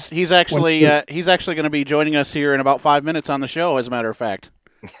 Yeah, he's actually going to be joining us here in about 5 minutes on the show, as a matter of fact.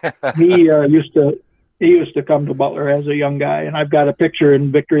 He used to come to Butler as a young guy, and I've got a picture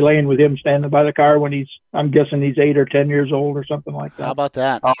in Victory Lane with him standing by the car when I'm guessing he's 8 or 10 years old or something like that. How about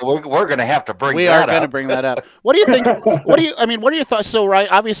that? Oh, we're going to have to bring that up. We are going to bring that up. What do you think? What are your thoughts? So,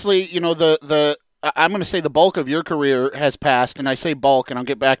 right, obviously, I'm going to say the bulk of your career has passed, and I say bulk, and I'll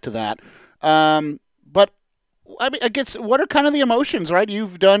get back to that. But I mean, I guess, what are kind of the emotions, right?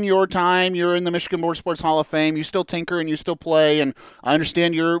 You've done your time. You're in the Michigan Motorsports Hall of Fame. You still tinker and you still play. And I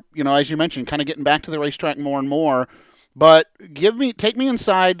understand you're, as you mentioned, kind of getting back to the racetrack more and more. But take me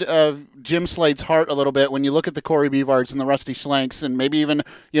inside of Jim Slade's heart a little bit when you look at the Corey Beevards and the Rusty Schlenks and maybe even,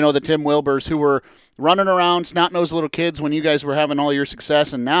 the Tim Wilbers who were running around, snot-nosed little kids when you guys were having all your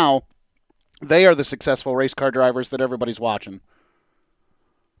success. And now they are the successful race car drivers that everybody's watching.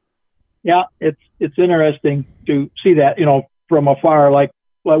 Yeah, it's interesting to see that, from afar, like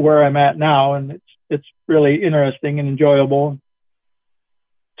where I'm at now, and it's really interesting and enjoyable.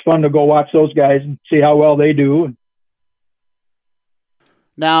 It's fun to go watch those guys and see how well they do.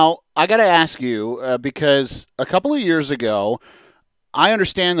 Now, I got to ask you, because a couple of years ago, I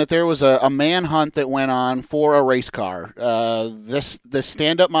understand that there was a manhunt that went on for a race car. This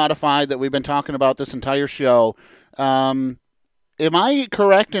stand-up modified that we've been talking about this entire show. Am I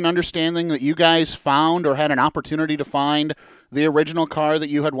correct in understanding that you guys found or had an opportunity to find the original car that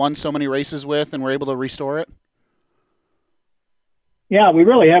you had won so many races with and were able to restore it? Yeah, we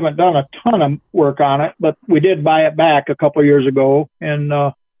really haven't done a ton of work on it, but we did buy it back a couple of years ago, and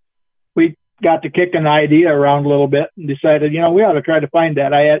we got to kick an idea around a little bit and decided, we ought to try to find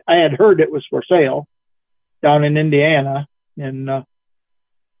that. I had heard it was for sale down in Indiana, and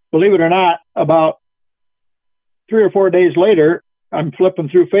believe it or not, about 3 or 4 days later, I'm flipping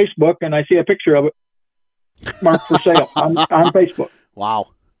through Facebook and I see a picture of it marked for sale on Facebook. Wow.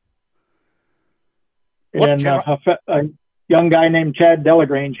 And a young guy named Chad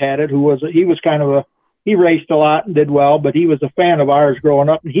Delagrange had it, he raced a lot and did well, but he was a fan of ours growing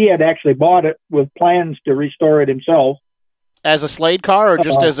up, and he had actually bought it with plans to restore it himself. As a Slade car or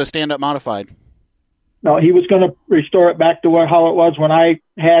just as a stand-up modified? No, he was going to restore it back to how it was when I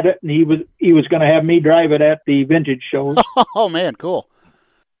had it, and he was going to have me drive it at the vintage shows. Oh, man, cool.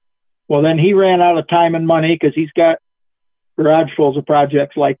 Well, then he ran out of time and money because he's got garage fulls of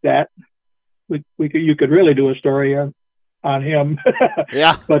projects like that. you could really do a story on him.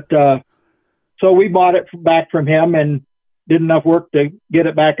 Yeah. But so we bought it back from him and did enough work to get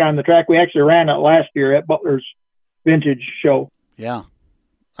it back on the track. We actually ran it last year at Butler's Vintage Show. Yeah.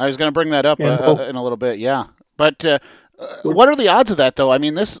 I was going to bring that up in a little bit. Yeah. But what are the odds of that, though? I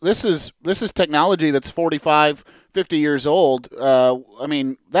mean, this is technology that's 45, 50 years old.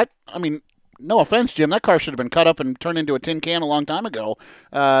 No offense, Jim, that car should have been cut up and turned into a tin can a long time ago.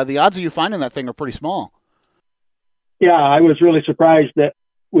 The odds of you finding that thing are pretty small. Yeah, I was really surprised that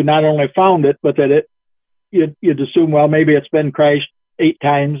we not only found it, but that you'd assume, well, maybe it's been crashed 8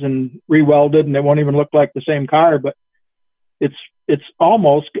 times and rewelded and it won't even look like the same car, but it's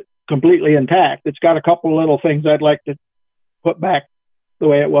almost completely intact. It's got a couple little things I'd like to put back the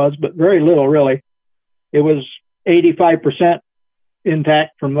way it was, but very little really. It was 85%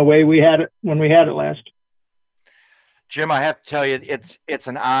 intact from the way we had it when we had it last. Jim, I have to tell you, it's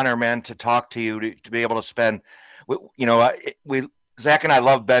an honor, man, to talk to you, to be able to spend, Zach and I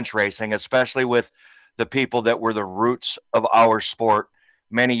love bench racing, especially with the people that were the roots of our sport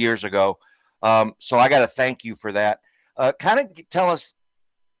many years ago. So I got to thank you for that. Kind of tell us,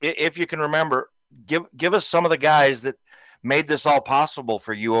 if you can remember, give us some of the guys that made this all possible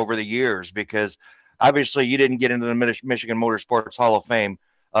for you over the years, because obviously you didn't get into the Michigan Motorsports Hall of Fame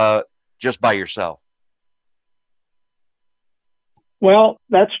just by yourself. Well,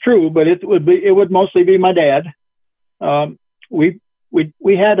 that's true, but it would mostly be my dad.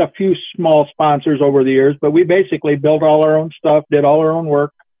 We had a few small sponsors over the years, but we basically built all our own stuff, did all our own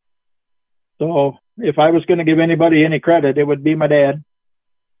work. So if I was going to give anybody any credit, it would be my dad.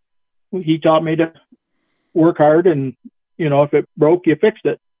 He taught me to work hard, and if it broke, you fixed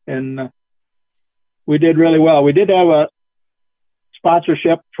it. And we did really well. We did have a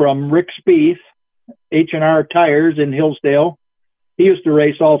sponsorship from Rick Spieth, H&R Tires in Hillsdale. He used to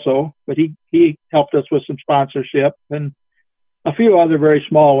race also, but he helped us with some sponsorship and a few other very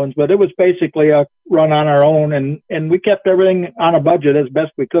small ones. But it was basically a run on our own, and we kept everything on a budget as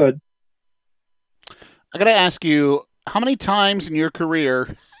best we could. I got to ask you, how many times in your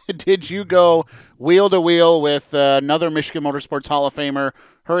career did you go wheel to wheel with another Michigan Motorsports Hall of Famer,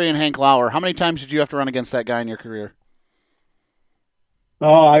 Hurricane Hank Lauer? How many times did you have to run against that guy in your career?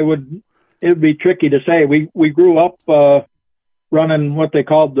 Oh, it would be tricky to say. We grew up running what they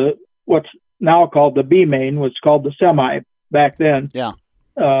called what's now called the B main, was called the semi back then. Yeah.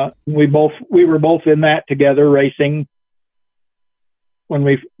 We were both in that together racing. When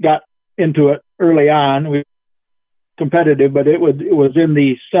we got into it early on, we competitive, but it was in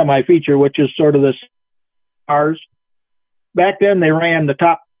the semi feature, which is sort of the cars. Back then they ran the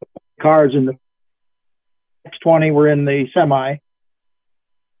top cars in the X20 were in the semi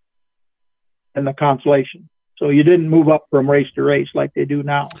and the Constellation. So you didn't move up from race to race like they do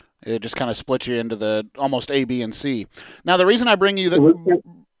now. It just kind of split you into the almost A, B, and C. Now, the reason I bring you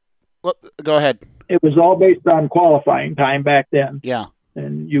go ahead. It was all based on qualifying time back then. Yeah.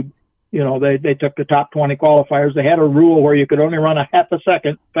 And they took the top 20 qualifiers. They had a rule where you could only run a half a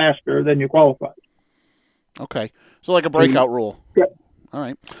second faster than you qualified. Okay. So like a breakout rule. Yeah. All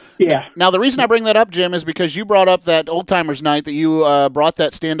right. Yeah. Now, the reason I bring that up, Jim, is because you brought up that Old Timers Night that you brought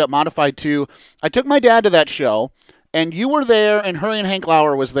that stand-up modified to. I took my dad to that show, and you were there, and Hurricane Hank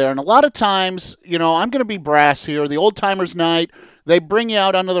Lauer was there. And a lot of times, I'm going to be brass here. The Old Timers Night, they bring you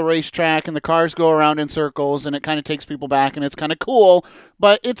out onto the racetrack, and the cars go around in circles, and it kind of takes people back, and it's kind of cool.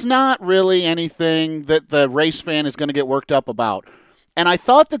 But it's not really anything that the race fan is going to get worked up about. And I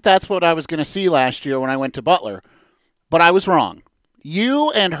thought that that's what I was going to see last year when I went to Butler. But I was wrong. You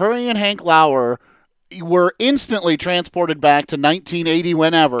and Hurricane Hank Lauer were instantly transported back to 1980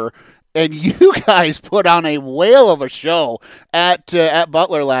 whenever, and you guys put on a whale of a show at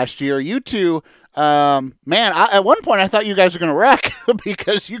Butler last year. You two, at one point I thought you guys were going to wreck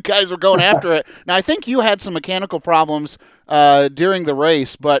because you guys were going after it. Now, I think you had some mechanical problems during the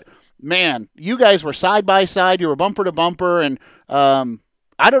race, but, man, you guys were side by side. You were bumper to bumper, and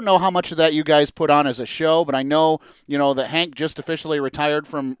I don't know how much of that you guys put on as a show, but I know, that Hank just officially retired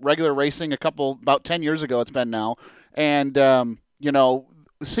from regular racing about 10 years ago it's been now. And,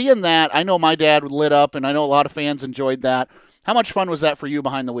 seeing that, I know my dad lit up, and I know a lot of fans enjoyed that. How much fun was that for you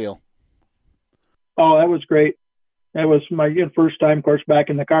behind the wheel? Oh, that was great. That was my first time, of course,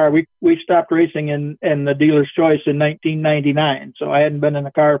 back in the car. We stopped racing in the Dealer's Choice in 1999, so I hadn't been in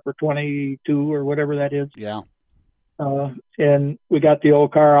a car for 22 or whatever that is. Yeah. And we got the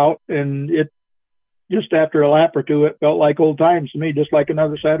old car out, and it just after a lap or two, it felt like old times to me, just like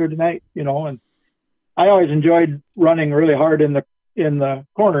another Saturday night, and I always enjoyed running really hard in the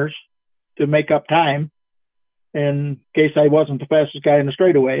corners to make up time in case I wasn't the fastest guy in the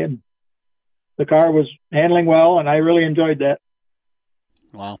straightaway. And the car was handling well, and I really enjoyed that.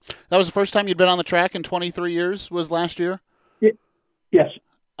 Wow. That was the first time you'd been on the track in 23 years, was last year? Yes.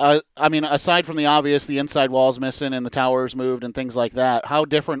 I mean, aside from the obvious, the inside wall's missing and the towers moved and things like that, how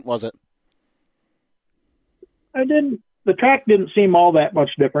different was it? The track didn't seem all that much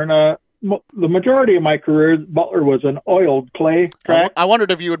different. The majority of my career, Butler was an oiled clay track. I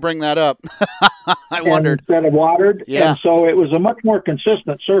wondered if you would bring that up. I wondered. Instead of watered. Yeah. And so it was a much more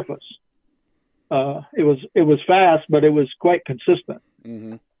consistent surface. It was fast, but it was quite consistent.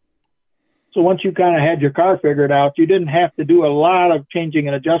 Mm-hmm. So once you kind of had your car figured out, you didn't have to do a lot of changing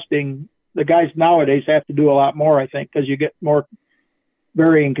and adjusting. The guys nowadays have to do a lot more, I think, because you get more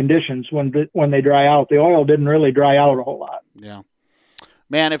varying conditions when they dry out. The oil didn't really dry out a whole lot. Yeah.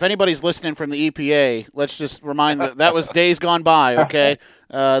 Man, if anybody's listening from the EPA, let's just remind that was days gone by, okay?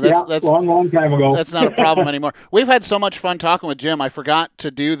 That's long time ago. That's not a problem anymore. We've had so much fun talking with Jim. I forgot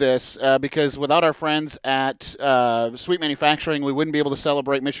to do this because without our friends at Sweet Manufacturing, we wouldn't be able to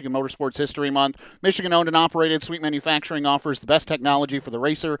celebrate Michigan Motorsports History Month. Michigan-owned and operated Sweet Manufacturing offers the best technology for the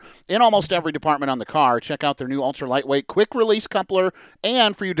racer in almost every department on the car. Check out their new ultra-lightweight, quick-release coupler,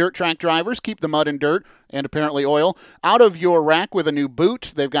 and for you dirt track drivers, keep the mud and dirt and apparently oil out of your rack with a new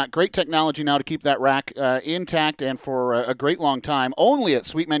boot. They've got great technology now to keep that rack intact and for a great long time. Only at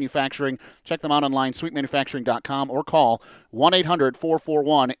Sweet Manufacturing. Check them out online, sweetmanufacturing.com, or call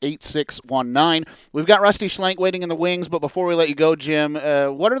 1-800-441-8619. We've got Rusty Schlenk waiting in the wings, but before we let you go, Jim,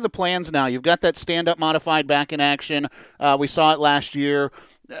 what are the plans now? You've got that stand-up modified back in action. We saw it last year.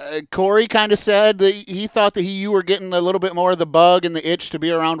 Corey kind of said that he thought that you were getting a little bit more of the bug and the itch to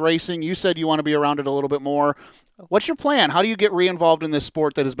be around racing. You said you want to be around it a little bit more. What's your plan? How do you get re-involved in this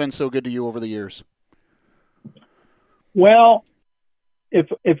sport that has been so good to you over the years? Well,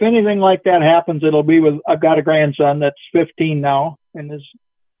 if anything like that happens, it'll be I've got a grandson that's 15 now and is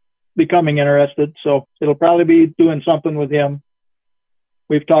becoming interested. So it'll probably be doing something with him.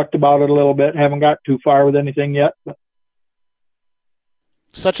 We've talked about it a little bit. Haven't got too far with anything yet, but.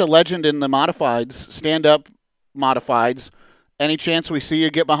 Such a legend in the modifieds, stand-up modifieds. Any chance we see you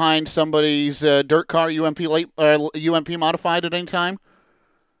get behind somebody's dirt car UMP modified at any time?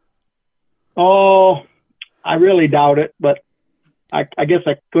 Oh, I really doubt it, but I guess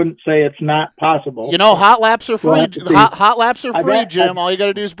I couldn't say it's not possible. You know, hot laps are free. We'll Hot laps are free, Jim. All you got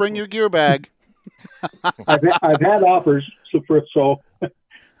to do is bring your gear bag. I've had offers, so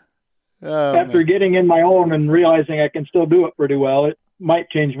after getting in my own and realizing I can still do it pretty well, it might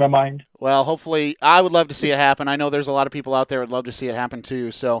change my mind. Well, hopefully, I would love to see it happen. I know there's a lot of people out there who would love to see it happen too.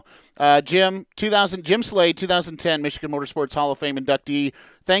 So, Jim Slade, 2010 Michigan Motorsports Hall of Fame inductee.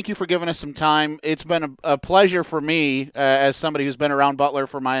 Thank you for giving us some time. It's been a pleasure for me, as somebody who's been around Butler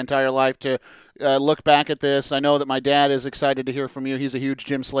for my entire life, to look back at this. I know that my dad is excited to hear from you. He's a huge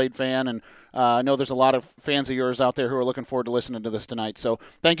Jim Slade fan, and I know there's a lot of fans of yours out there who are looking forward to listening to this tonight. So,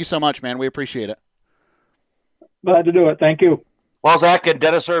 thank you so much, man. We appreciate it. Glad to do it. Thank you. Well, Zach and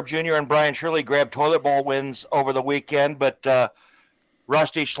Dennis Erb Jr. and Brian Shirley grabbed toilet bowl wins over the weekend, but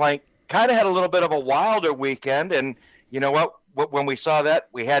Rusty Schlenk kind of had a little bit of a wilder weekend. And you know what? When we saw that,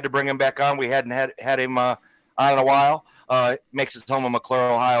 we had to bring him back on. We hadn't had him on in a while. Makes his home in McClure,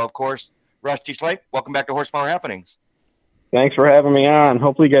 Ohio, of course. Rusty Schlenk, welcome back to Horsepower Happenings. Thanks for having me on.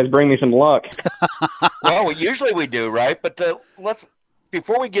 Hopefully you guys bring me some luck. Well, usually we do, right? But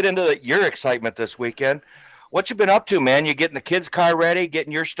before we get into your excitement this weekend, what you been up to, man? You getting the kids' car ready,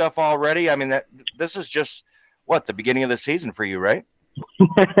 getting your stuff all ready? I mean, this is just, the beginning of the season for you, right?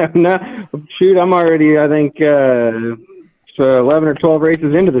 No, shoot, I'm already, I think, 11 or 12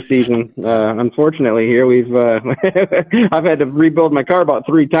 races into the season. Unfortunately, here I've had to rebuild my car about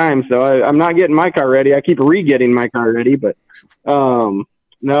 3 times, so I'm not getting my car ready. I keep re-getting my car ready, but no,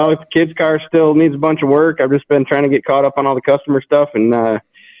 the kids' car still needs a bunch of work. I've just been trying to get caught up on all the customer stuff, and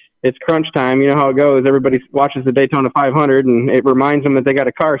it's crunch time. You know how it goes. Everybody watches the Daytona 500, and it reminds them that they got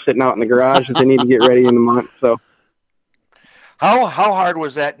a car sitting out in the garage that they need to get ready in the month. So, how hard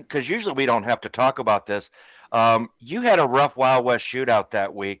was that? Because usually we don't have to talk about this. You had a rough Wild West shootout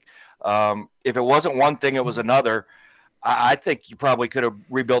that week. If it wasn't one thing, it was another. I think you probably could have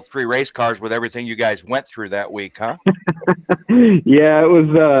rebuilt 3 race cars with everything you guys went through that week, huh? Yeah, it was.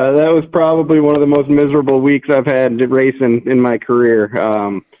 That was probably one of the most miserable weeks I've had racing in my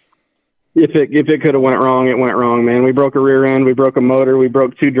career. If it could have went wrong, it went wrong, man. We broke a rear end, we broke a motor, we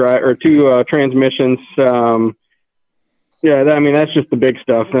broke 2 transmissions. Yeah, that's just the big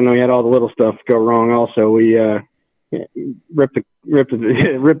stuff. Then we had all the little stuff go wrong. Also, we ripped the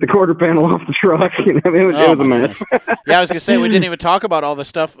quarter panel off the truck. It was a mess. Yeah, I was gonna say we didn't even talk about all the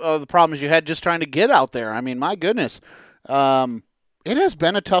stuff, the problems you had just trying to get out there. I mean, my goodness, it has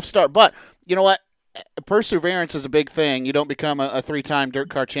been a tough start. But you know what? Perseverance is a big thing. You don't become a three-time dirt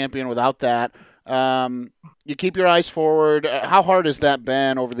car champion without that. You keep your eyes forward. How hard has that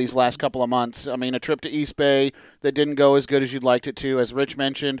been over these last couple of months? I mean, a trip to East Bay that didn't go as good as you'd liked it to. As Rich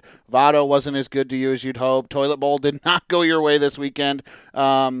mentioned, Vado wasn't as good to you as you'd hoped. Toilet Bowl did not go your way this weekend.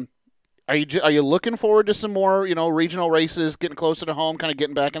 Are you looking forward to some more, regional races, getting closer to home, kind of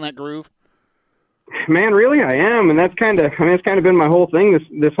getting back in that groove? Man, really, I am, and that's kind of been my whole thing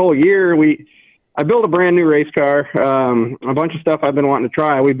this whole year. I built a brand new race car, a bunch of stuff I've been wanting to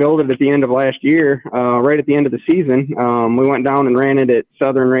try. We built it at the end of last year, right at the end of the season. We went down and ran it at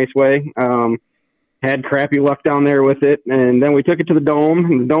Southern Raceway. Had crappy luck down there with it, and then we took it to the Dome,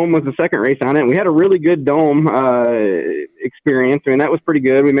 and the Dome was the second race on it. And we had a really good Dome experience. I mean, that was pretty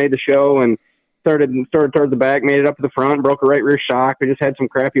good. We made the show and started towards the back, made it up to the front, broke a right rear shock. We just had some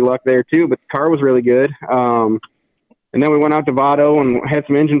crappy luck there too, but the car was really good. And then we went out to Vado and had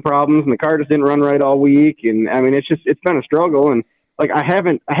some engine problems, and the car just didn't run right all week. And I mean, it's been a struggle. And like, I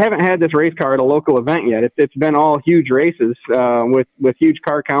haven't had this race car at a local event yet. It's been all huge races, with huge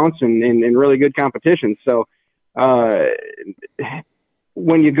car counts and really good competition. So,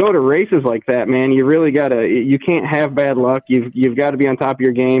 when you go to races like that, man, you really you can't have bad luck. You've got to be on top of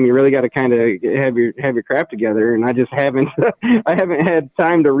your game. You really got to kind of have your crap together. And I just haven't had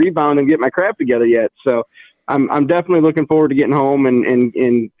time to rebound and get my crap together yet. So, I'm definitely looking forward to getting home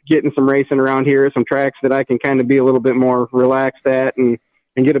and getting some racing around here, some tracks that I can kind of be a little bit more relaxed at and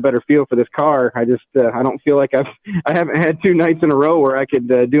get a better feel for this car. I just I don't feel like I haven't had 2 nights in a row where I could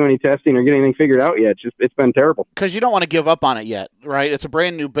do any testing or get anything figured out yet. It's been terrible. Because you don't want to give up on it yet, right? It's a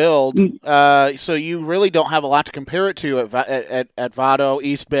brand new build, so you really don't have a lot to compare it to at Vado,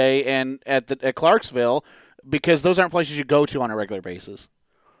 East Bay, and at Clarksville, because those aren't places you go to on a regular basis.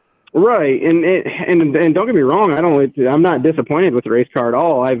 Right, and don't get me wrong, I'm not disappointed with the race car at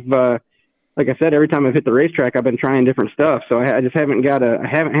all. I've like I said, every time I've hit the racetrack, I've been trying different stuff. So I just haven't had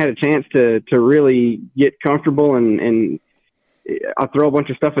a chance to really get comfortable and I'll throw a bunch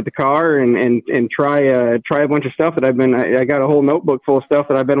of stuff at the car and try a bunch of stuff that I got a whole notebook full of stuff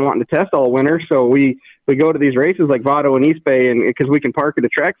that I've been wanting to test all winter. So we go to these races like Vado and East Bay, and because we can park at the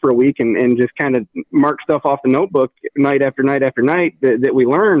track for a week and just kind of mark stuff off the notebook night after night after night that we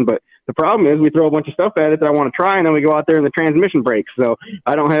learn. But the problem is we throw a bunch of stuff at it that I want to try, and then we go out there and the transmission breaks. So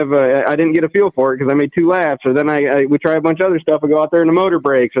I didn't get a feel for it because I made 2 laps, or then we try a bunch of other stuff and go out there and the motor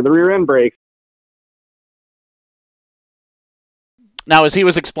breaks or the rear end breaks. Now, as he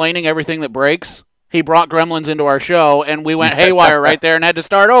was explaining everything that breaks, he brought Gremlins into our show, and we went haywire right there and had to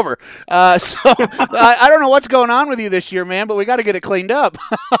start over. So I don't know what's going on with you this year, man, but we got to get it cleaned up.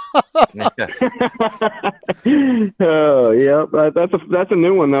 Oh, yeah, that's a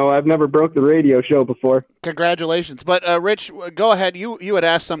new one, though. I've never broke the radio show before. Congratulations. But, Rich, go ahead. You had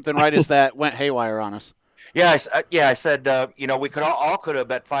asked something right as that went haywire on us. Yeah, I said, we could all could have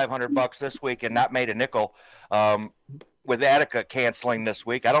bet $500 this week and not made a nickel. With Attica canceling this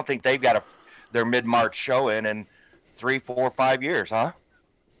week, I don't think they've got their mid-March show in 3, 4, 5 years, huh?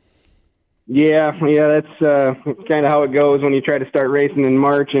 Yeah, that's kind of how it goes when you try to start racing in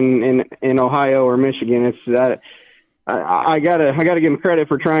March in Ohio or Michigan. It's I gotta give them credit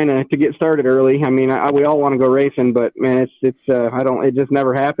for trying to get started early. I mean, we all want to go racing, but man, it just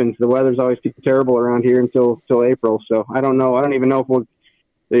never happens. The weather's always terrible around here until April. So I don't know. I don't even know if we'll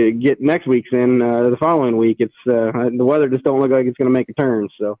get next week's in the following week. It's the weather just don't look like it's going to make a turn.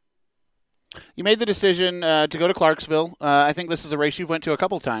 So you made the decision to go to Clarksville. I think this is a race you've went to a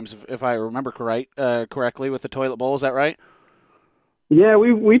couple of times, if I remember correctly, with the Toilet Bowl. Is that right? Yeah,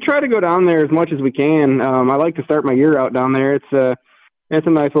 we try to go down there as much as we can. I like to start my year out down there. It's a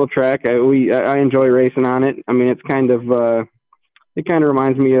nice little track. I enjoy racing on it. I mean, it's kind of it kind of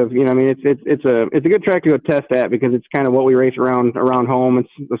reminds me of, it's a good track to go test at because it's kind of what we race around home. It's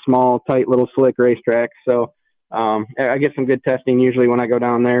a small, tight, little slick racetrack. So I get some good testing usually when I go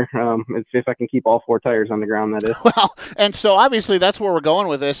down there. If I can keep all 4 tires on the ground, that is. Well, and so obviously that's where we're going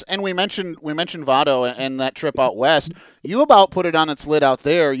with this. And we mentioned Vado and that trip out west. You about put it on its lid out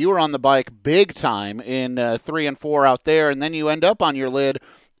there. You were on the bike big time in 3 and 4 out there, and then you end up on your lid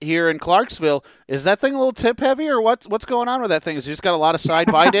here in Clarksville. Is that thing a little tip heavy, or what's going on with that thing? Is it just got a lot of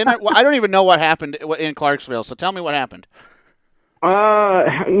side bite in it? Well, I don't even know what happened in Clarksville, so tell me what happened. No,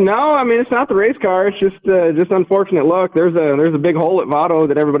 I mean, it's not the race car. It's just unfortunate luck. There's a big hole at Vado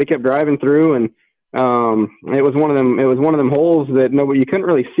that everybody kept driving through, and It was one of them holes that you couldn't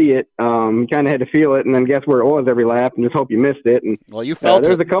really see it. You kind of had to feel it and then guess where it was every lap and just hope you missed it. And well, you felt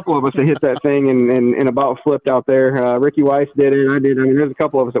there's it. a couple of us that hit that thing and about flipped out there. Ricky Weiss did it. I did. I mean, there's a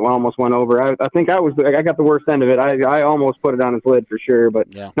couple of us that almost went over. I think I got the worst end of it. I almost put it on its lid for sure. But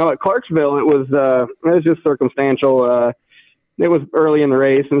no, at Clarksville, it was just circumstantial. It was early in the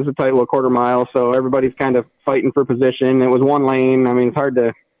race, and it was a tight little quarter mile, so everybody's kind of fighting for position. It was one lane. I mean, it's hard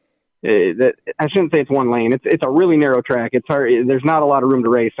to I shouldn't say it's one lane. It's a really narrow track. It's hard. There's not a lot of room to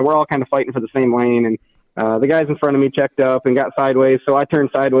race, so we're all kind of fighting for the same lane. And the guys in front of me checked up and got sideways, so I turned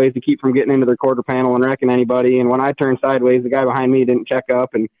sideways to keep from getting into their quarter panel and wrecking anybody. And when I turned sideways, the guy behind me didn't check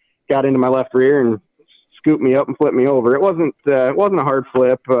up and got into my left rear and scooped me up and flipped me over. It wasn't a hard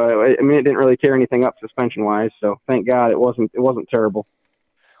flip. I mean, it didn't really tear anything up suspension wise, so thank God it wasn't terrible.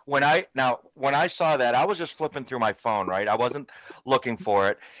 When I saw that, I was just flipping through my phone, right? I wasn't looking for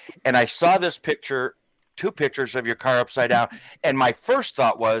it. And I saw this picture, 2 pictures of your car upside down. And my first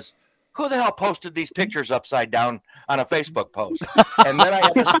thought was, who the hell posted these pictures upside down on a Facebook post? And then I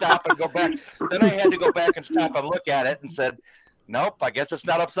had to stop and go back. Then I had to go back and stop and look at it and said, nope, I guess it's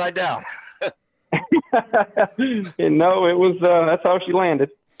not upside down. No, it was, that's how she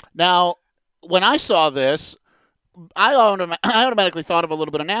landed. Now, when I saw this, I automatically thought of a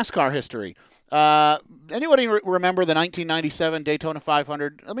little bit of NASCAR history. Anybody remember the 1997 Daytona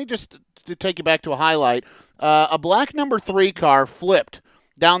 500? Let me just to take you back to a highlight. A black number 3 car flipped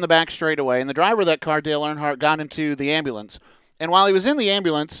down the back straightaway, and the driver of that car, Dale Earnhardt, got into the ambulance. And while he was in the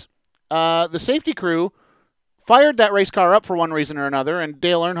ambulance, the safety crew fired that race car up for one reason or another, and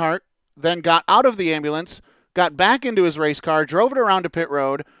Dale Earnhardt then got out of the ambulance, got back into his race car, drove it around to pit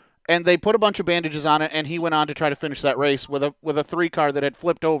road, and they put a bunch of bandages on it, and he went on to try to finish that race with a 3 car that had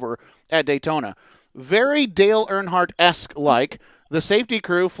flipped over at Daytona. Very Dale Earnhardt-esque like. The safety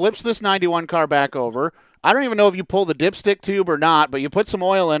crew flips this 91 car back over. I don't even know if you pull the dipstick tube or not, but you put some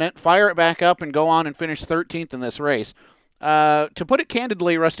oil in it, fire it back up, and go on and finish 13th in this race. To put it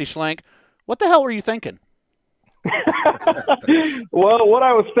candidly, Rusty Schlenk, what the hell were you thinking? Well, what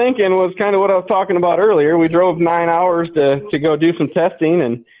I was thinking was kind of what I was talking about earlier. We drove 9 hours to go do some testing,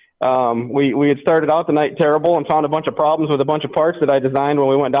 and we had started out the night terrible and found a bunch of problems with a bunch of parts that I designed when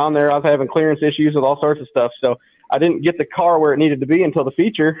we went down there. I was having clearance issues with all sorts of stuff, so I didn't get the car where it needed to be until the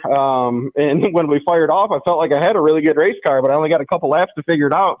feature. And when we fired off, I felt like I had a really good race car, but I only got a couple laps to figure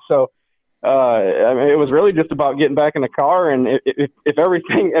it out. So I mean, it was really just about getting back in the car, and if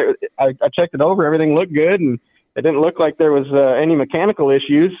everything, I checked it over, everything looked good, and it didn't look like there was any mechanical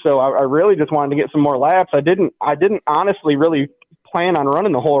issues. So I really just wanted to get some more laps. I didn't honestly really plan on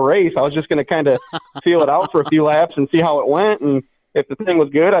running the whole race. I was just going to kind of feel it out for a few laps and see how it went. And if the thing was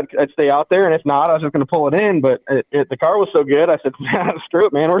good, I'd stay out there. And if not, I was just going to pull it in. But the car was so good, I said, screw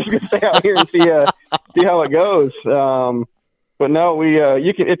it, man. We're just going to stay out here and see how it goes. But no,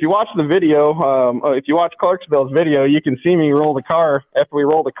 you can, if you watch the video, if you watch Clarksville's video, you can see me roll the car after we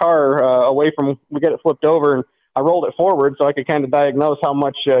roll the car away from, we get it flipped over, and I rolled it forward so I could kind of diagnose how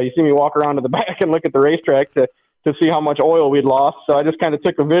much, you see me walk around to the back and look at the racetrack to see how much oil we'd lost. So I just kind of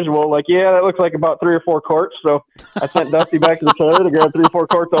took a visual, like, yeah, that looks like about 3 or 4 quarts. So I sent Dusty back to the trailer to grab 3 or 4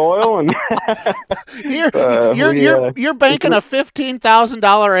 quarts of oil. And you're banking a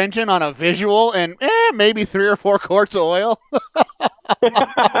 $15,000 engine on a visual and maybe 3 or 4 quarts of oil.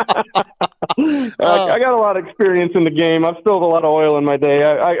 I got a lot of experience in the game. I've spilled a lot of oil in my day.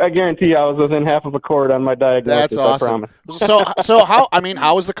 I guarantee I was within half of a quart on my diagnosis. That's awesome. I promise. So how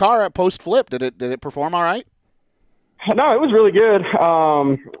was the car at post flip? Did it perform all right? No, it was really good.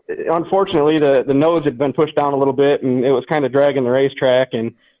 Unfortunately, the nose had been pushed down a little bit, and it was kind of dragging the racetrack.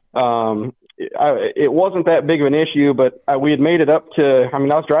 And it wasn't that big of an issue, but we had made it up to. I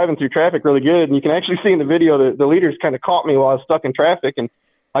mean, I was driving through traffic really good, and you can actually see in the video the leaders kind of caught me while I was stuck in traffic, and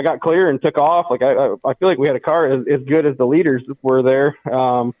I got clear and took off. Like I feel like we had a car as good as the leaders were there.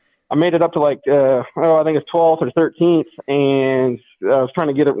 I made it up to like I think it's 12th or 13th, and I was trying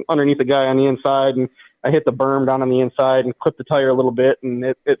to get it underneath the guy on the inside, and I hit the berm down on the inside and clipped the tire a little bit, and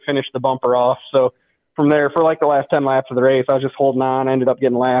it finished the bumper off. So from there, for like the last 10 laps of the race, I was just holding on. I ended up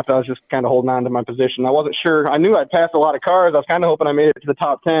getting lapped. I was just kind of holding on to my position. I wasn't sure. I knew I'd passed a lot of cars. I was kind of hoping I made it to the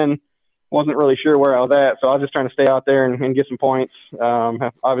top 10. Wasn't really sure where I was at, so I was just trying to stay out there and get some points.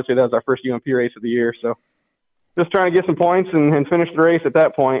 Obviously, that was our first UMP race of the year, so just trying to get some points and finish the race at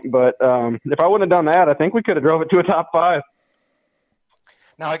that point. But if I wouldn't have done that, I think we could have drove it to a top 5.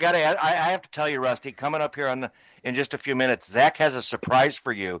 Now I have to tell you, Rusty, coming up here in just a few minutes, Zach has a surprise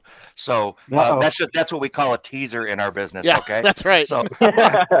for you. So that's what we call a teaser in our business. Yeah, okay, that's right. So,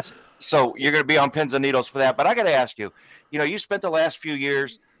 so you're going to be on pins and needles for that. But I got to ask you, you spent the last few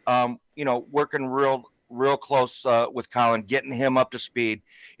years working real close with Colin, getting him up to speed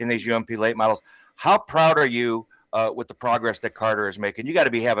in these UMP late models. How proud are you with the progress that Carter is making? You got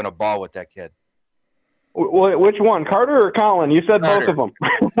to be having a ball with that kid. Which one, Carter or Colin? You said Carter. Both of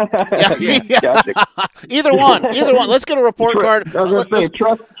them. Yeah. Gotcha. Either one. Let's get a report card. I was going to say,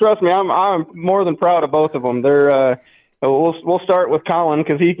 trust me, I'm more than proud of both of them. They're we'll start with Colin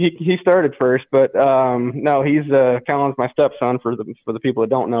because he started first, but no, he's Colin's my stepson for the people that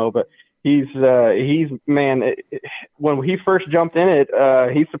don't know, but he's man, when he first jumped in it,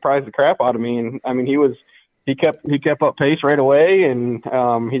 he surprised the crap out of me, and I mean he kept up pace right away, and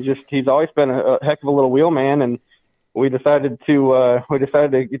he's always been a heck of a little wheel man, and we decided to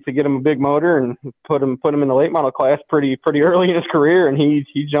get him a big motor and put him in the late model class pretty early in his career, and he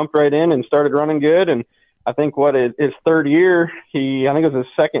jumped right in and started running good. And I think his third year, I think it was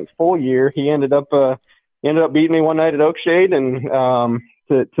his second full year, he ended up beating me one night at Oakshade, and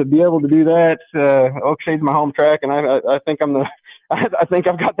to be able to do that, Oakshade's my home track, and I think I think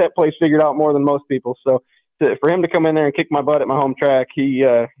I've got that place figured out more than most people. So for him to come in there and kick my butt at my home track, he's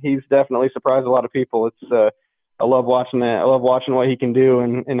definitely surprised a lot of people. It's I love watching that. I love watching what he can do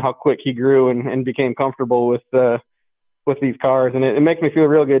and how quick he grew and became comfortable with these cars. And it makes me feel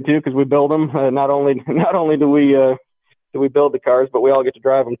real good too, because we build them. Not only do we build the cars, but we all get to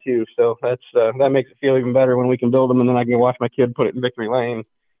drive them too. So that makes it feel even better when we can build them, and then I can watch my kid put it in victory lane.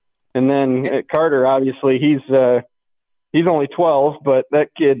 And then Carter, obviously, he's only 12, but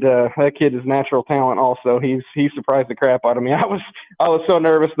that kid is natural talent also. He surprised the crap out of me. I was so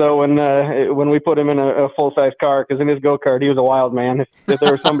nervous though when we put him in a full-size car, because in his go-kart he was a wild man. If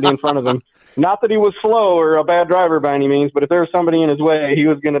there was somebody in front of him, not that he was slow or a bad driver by any means, but if there was somebody in his way, he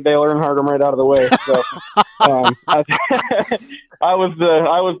was going to Dale Earnhardt him right out of the way. So I was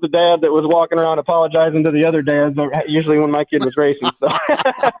the dad that was walking around apologizing to the other dads, usually when my kid was racing. So.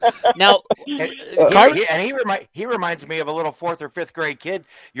 Now, he reminds me of a little 4th or 5th grade kid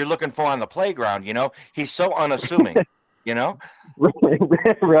you're looking for on the playground. He's so unassuming.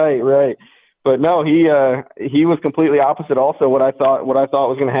 Right. But no, he was completely opposite. Also, what I thought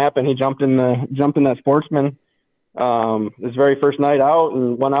was going to happen, he jumped in that Sportsman his very first night out,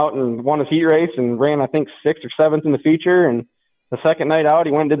 and went out and won his heat race and ran, I think, 6th or 7th in the feature. And the second night out,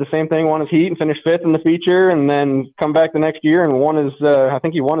 he went and did the same thing, won his heat and finished 5th in the feature, and then come back the next year and won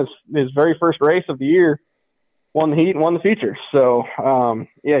he won his very first race of the year, won the heat and won the feature. So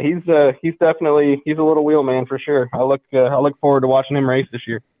he's definitely a little wheel man for sure. I look forward to watching him race this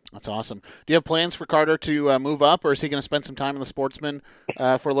year. That's awesome. Do you have plans for Carter to move up, or is he going to spend some time in the Sportsman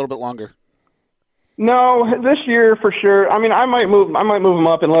for a little bit longer? No, this year for sure. I mean, I might move him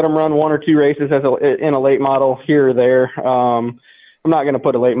up and let him run 1 or 2 races in a late model here or there. I'm not going to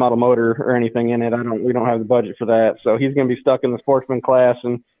put a late model motor or anything in it. We don't have the budget for that. So he's going to be stuck in the Sportsman class,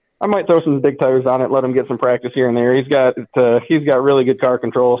 and I might throw some big tires on it, let him get some practice here and there. He's got really good car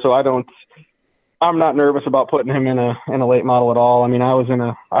control, so I'm not nervous about putting him in a late model at all. I mean, I was in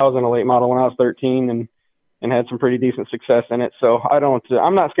a late model when I was 13 and had some pretty decent success in it. So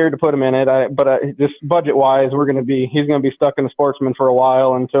I'm not scared to put him in it. But just budget wise, he's going to be stuck in the Sportsman for a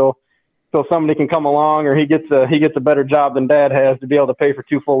while until somebody can come along, or he gets a better job than Dad has to be able to pay for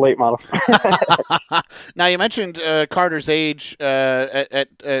 2 full late models. Now, you mentioned Carter's age.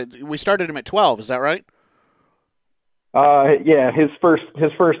 We started him at 12. Is that right? Yeah, his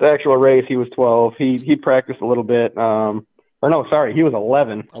first actual race, he was 12. He practiced a little bit. He was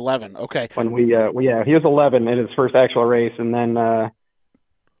 11. 11, okay. When he was 11 in his first actual race, and then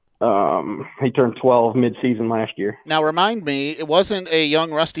he turned 12 mid-season last year. Now, remind me, it wasn't a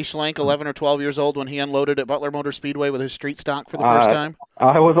young Rusty Schlenk, 11 or 12 years old, when he unloaded at Butler Motor Speedway with his street stock for the first time?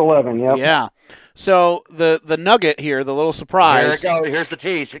 I was 11, yep. Yeah. So the nugget here, the little surprise. Here it goes. Here's the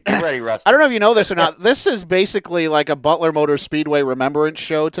tease. Get ready, Rusty. I don't know if you know this or not. This is basically like a Butler Motor Speedway remembrance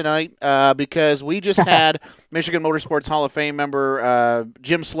show tonight, because we just had Michigan Motorsports Hall of Fame member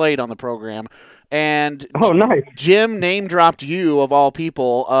Jim Slade on the program. And oh, nice. Jim name-dropped you, of all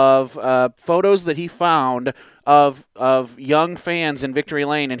people, of photos that he found of young fans in Victory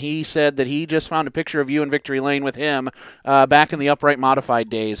Lane, and he said that he just found a picture of you in Victory Lane with him back in the upright modified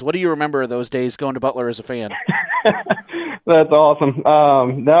days. What do you remember of those days going to Butler as a fan? That's awesome.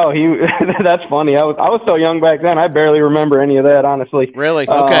 No, that's funny. I was so young back then, I barely remember any of that, honestly. Really?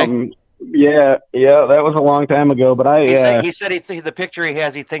 Okay. Yeah, that was a long time ago. But he said the picture he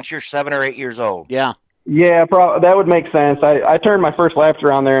has, he thinks you're 7 or 8 years old. Yeah. Yeah, that would make sense. I turned my first laps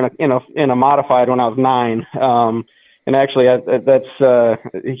around there in a modified when I was 9. And actually,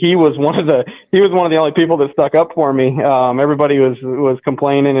 he was one of the only people that stuck up for me. Everybody was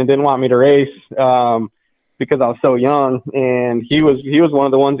complaining and didn't want me to race. because I was so young. And he was one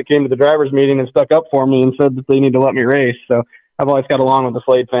of the ones that came to the drivers meeting and stuck up for me and said that they need to let me race. So I've always got along with the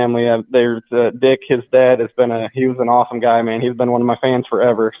Slade family. There's Dick, his dad, he was an awesome guy, man. He's been one of my fans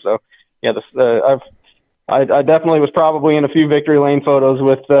forever. So yeah, I definitely was probably in a few victory lane photos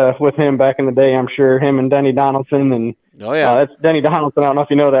with him back in the day. I'm sure him and Denny Donaldson and that's Denny Donaldson. I don't know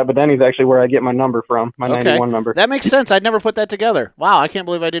if you know that, but Denny's actually where I get my number from, my 91 number. That makes sense. I'd never put that together. Wow, I can't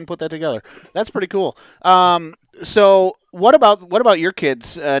believe I didn't put that together. That's pretty cool. So what about your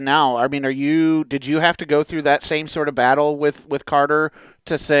kids now? I mean, did you have to go through that same sort of battle with Carter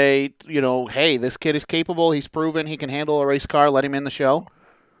to say, hey, this kid is capable. He's proven he can handle a race car. Let him in the show.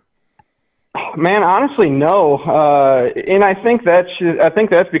 Man, honestly, no. And I think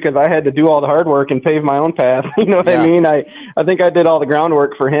that's because I had to do all the hard work and pave my own path. You know what I mean? I think I did all the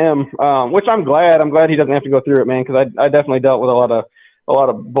groundwork for him, which I'm glad. I'm glad he doesn't have to go through it, man, because I definitely dealt with a lot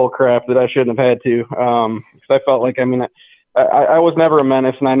of bull crap that I shouldn't have had to. Because I felt like, I was never a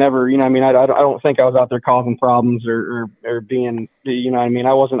menace, and I never, I don't think I was out there causing problems or being,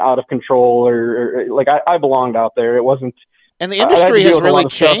 I wasn't out of control or like I belonged out there. It wasn't. And the industry has really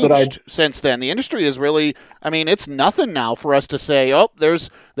changed since then. The industry is really, it's nothing now for us to say, oh, there's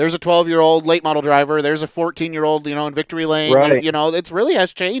a 12-year-old late model driver, there's a 14-year-old, in victory lane. Right. It really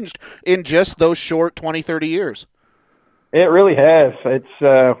has changed in just those short 20, 30 years. It really has.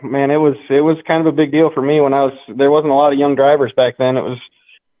 It's, man, it was kind of a big deal for me when there wasn't a lot of young drivers back then. It was,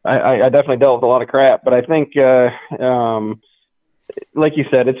 I definitely dealt with a lot of crap, but I think, like you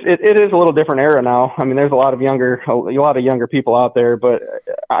said, it is a little different era now. There's a lot of younger people out there, but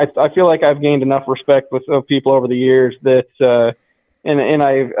I feel like I've gained enough respect with people over the years that, and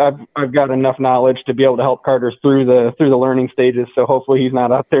I've got enough knowledge to be able to help Carter through the learning stages. So hopefully he's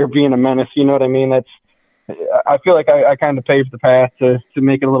not out there being a menace. You know what I mean? I feel like I kind of paved the path to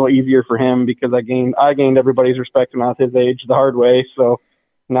make it a little easier for him because I gained everybody's respect when I was his age the hard way. So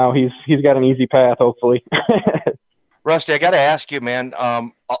now he's got an easy path, hopefully. Rusty, I got to ask you, man,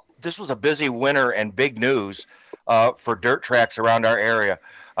 this was a busy winter and big news for dirt tracks around our area.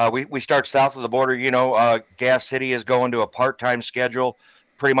 We start south of the border, Gas City is going to a part-time schedule,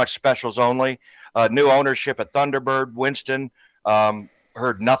 pretty much specials only. New ownership at Thunderbird, Winston,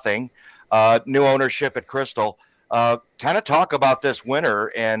 heard nothing. New ownership at Crystal. Kind of talk about this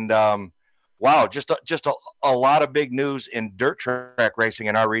winter and, wow, just a lot of big news in dirt track racing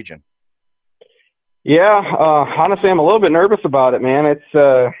in our region. Yeah, honestly, I'm a little bit nervous about it, man. It's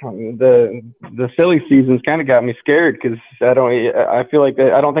the silly season's kind of got me scared because I feel like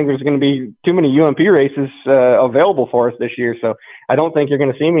I don't think there's going to be too many UMP races available for us this year. So I don't think you're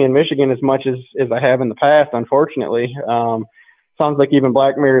going to see me in Michigan as much as I have in the past, unfortunately. Sounds like even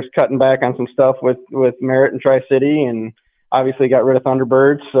Black Mirror is cutting back on some stuff with Merritt and Tri-City, and obviously got rid of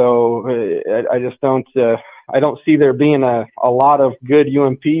Thunderbird. So I just don't I don't see there being a lot of good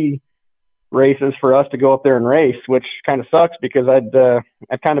UMP races for us to go up there and race, which kind of sucks because I'd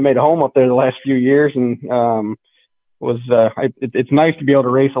kind of made a home up there the last few years, and it's nice to be able to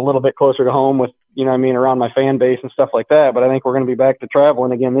race a little bit closer to home with, around my fan base and stuff like that. But I think we're going to be back to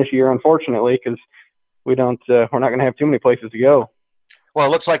traveling again this year, unfortunately, because we're not going to have too many places to go. Well, it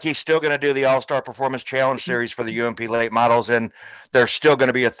looks like he's still going to do the All-Star Performance Challenge Series for the UMP late models, and there's still going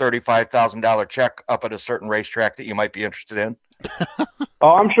to be a $35,000 check up at a certain racetrack that you might be interested in.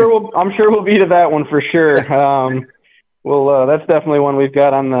 Oh, I'm sure we'll be to that one for sure. That's definitely one we've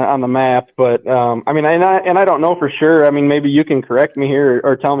got on the map. But I don't know for sure. Maybe you can correct me here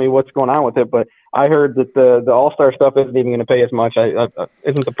or tell me what's going on with it. But I heard that the All-Star stuff isn't even going to pay as much.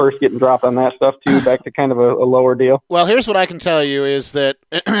 Isn't the purse getting dropped on that stuff too, back to kind of a lower deal? Well, here's what I can tell you is that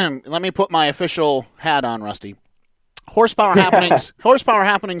let me put my official hat on, Rusty. Horsepower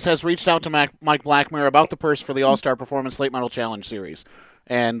Happenings has reached out to Mike Blackmere about the purse for the All-Star Performance Late Model Challenge Series.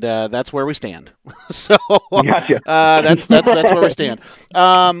 And that's where we stand. So gotcha. That's where we stand.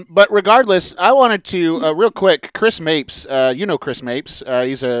 But regardless, I wanted to real quick. Chris Mapes, Chris Mapes.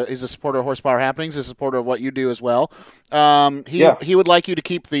 He's a supporter of Horsepower Happenings. He's a supporter of what you do as well. He would like you to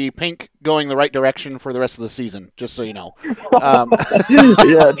keep the pink going the right direction for the rest of the season. Just so you know.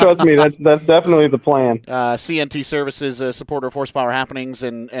 Yeah, trust me, that's definitely the plan. CNT Services, a supporter of Horsepower Happenings,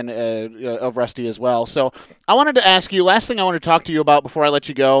 and of Rusty as well. So I wanted to ask you. Last thing I wanted to talk to you about before I let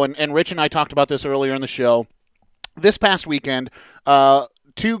you go, and Rich and I talked about this earlier in the show. This past weekend,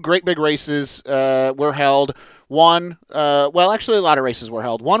 2 great big races were held. One, actually a lot of races were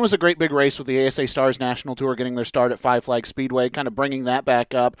held. One was a great big race with the ASA Stars National Tour getting their start at Five Flag Speedway, kind of bringing that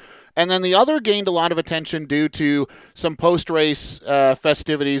back up. And then the other gained a lot of attention due to some post-race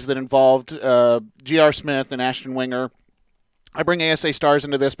festivities that involved G.R. Smith and Ashton Winger I bring ASA Stars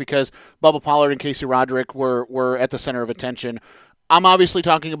into this because Bubba Pollard and Casey Roderick were at the center of attention. I'm obviously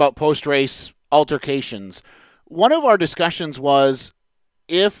talking about post-race altercations. One of our discussions was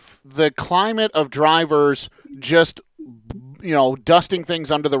if the climate of drivers just, dusting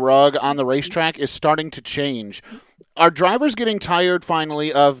things under the rug on the racetrack is starting to change. Are drivers getting tired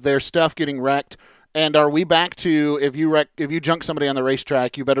finally of their stuff getting wrecked? And are we back to if you junk somebody on the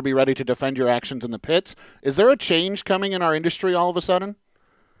racetrack, you better be ready to defend your actions in the pits? Is there a change coming in our industry all of a sudden?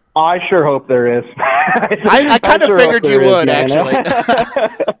 I sure hope there is. I kind of figured you would, actually.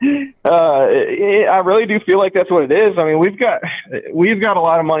 I really do feel like that's what it is. I mean, we've got a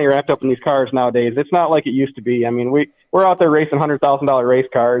lot of money wrapped up in these cars nowadays. It's not like it used to be. I mean, we're out there racing $100,000 race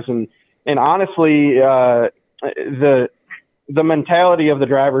cars, and honestly, the mentality of the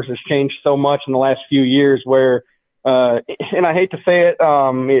drivers has changed so much in the last few years. Where, and I hate to say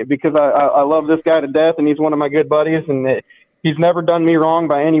it, because I love this guy to death, and he's one of my good buddies, and he's never done me wrong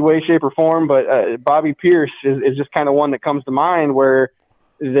by any way, shape, or form, but Bobby Pierce is just kind of one that comes to mind where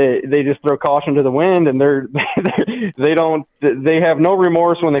they just throw caution to the wind, and they have no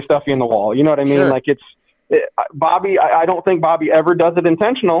remorse when they stuff you in the wall. You know what I mean? Sure. Like Bobby, I don't think Bobby ever does it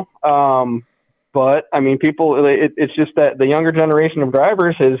intentional. But I mean, it's just that the younger generation of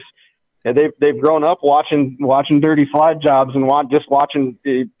drivers they've grown up watching dirty slide jobs and watching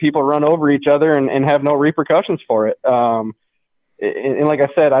people run over each other and have no repercussions for it. And like I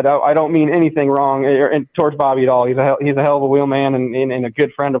said, I don't mean anything wrong towards Bobby at all. He's a hell of a wheelman and a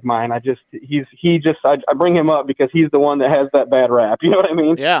good friend of mine. I bring him up because he's the one that has that bad rap. You know what I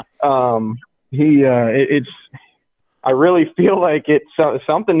mean? Yeah. I really feel like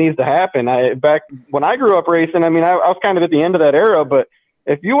something needs to happen. Back when I grew up racing, I mean, I was kind of at the end of that era, but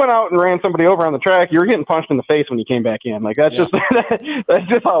if you went out and ran somebody over on the track, you were getting punched in the face when you came back in. Like that's just that's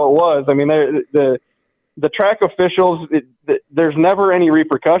just how it was. I mean, the track officials, there's never any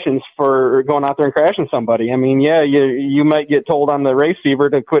repercussions for going out there and crashing somebody. I mean, yeah, you might get told on the race fever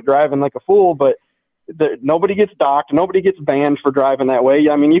to quit driving like a fool, but nobody gets docked. Nobody gets banned for driving that way.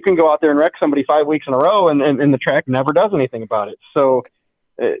 I mean, you can go out there and wreck somebody 5 weeks in a row, and the track never does anything about it. So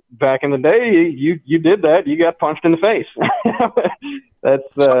back in the day, you did that. You got punched in the face. That's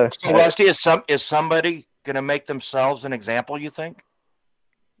so Rusty, is somebody going to make themselves an example, you think?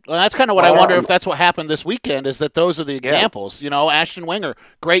 Well, that's kind of what I wonder if that's what happened this weekend, is that those are the examples. Yeah. Ashton Winger,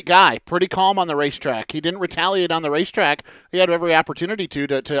 great guy, pretty calm on the racetrack. He didn't retaliate on the racetrack. He had every opportunity to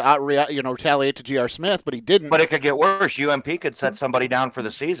retaliate to J.R. Smith, but he didn't. But it could get worse. UMP could set somebody down for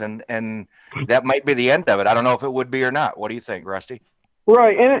the season, and that might be the end of it. I don't know if it would be or not. What do you think, Rusty?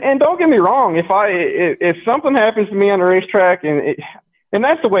 Right, and don't get me wrong. If something happens to me on the racetrack, and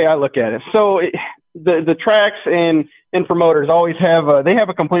that's the way I look at it. So the tracks and promoters always have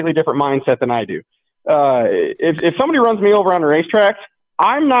a completely different mindset than I do. If somebody runs me over on the racetrack,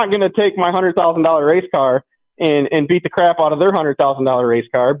 I'm not going to take my $100,000 race car and beat the crap out of their $100,000 race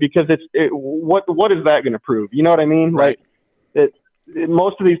car, because what is that going to prove? You know what I mean? Right. Like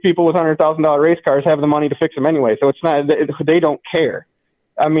most of these people with $100,000 race cars have the money to fix them anyway, so it's not they don't care.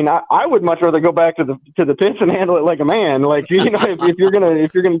 I mean, I would much rather go back to the pits and handle it like a man. Like, if you're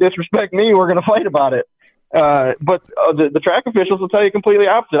gonna disrespect me, we're gonna fight about it. But the track officials will tell you completely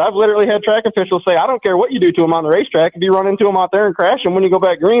opposite. I've literally had track officials say, I don't care what you do to them on the racetrack. If you run into them out there and crash them when you go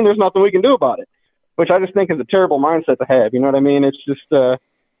back green, there's nothing we can do about it, which I just think is a terrible mindset to have. You know what I mean? It's just,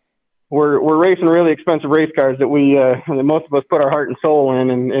 we're racing really expensive race cars that that most of us put our heart and soul in,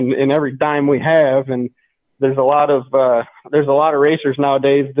 and every dime we have. And there's a lot of racers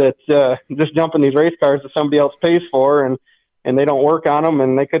nowadays that just jump in these race cars that somebody else pays for, and they don't work on them,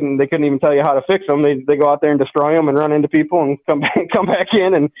 and they couldn't even tell you how to fix them. They go out there and destroy them and run into people and come back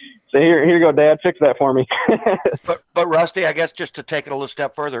in and say, here you go, Dad, fix that for me. but Rusty, I guess just to take it a little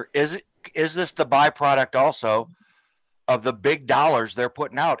step further, is this the byproduct also of the big dollars they're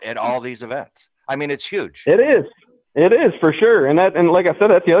putting out at all these events? I mean, it's huge. It is for sure. And like I said,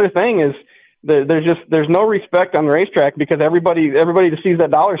 that's the other thing is there's no respect on the racetrack, because everybody just sees that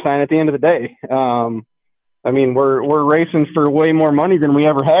dollar sign at the end of the day. I mean, we're racing for way more money than we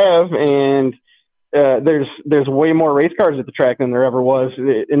ever have, and there's way more race cars at the track than there ever was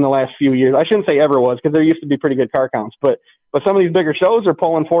in the last few years. I shouldn't say ever was, because there used to be pretty good car counts, but some of these bigger shows are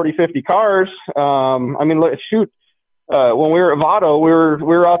pulling 40, 50 cars. I mean, shoot, when we were at Vado, we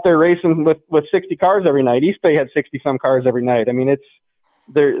were out there racing with 60 cars every night. East Bay had 60 some cars every night. I mean,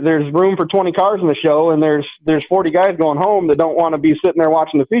 there's room for 20 cars in the show, and there's 40 guys going home that don't want to be sitting there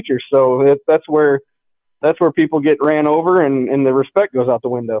watching the features. So that's where people get ran over, and the respect goes out the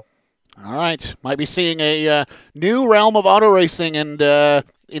window. All right. Might be seeing a new realm of auto racing in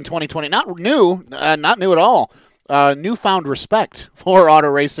 2020. Not new at all. newfound respect for auto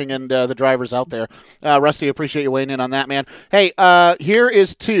racing and the drivers out there. Rusty, appreciate you weighing in on that, man. Hey, here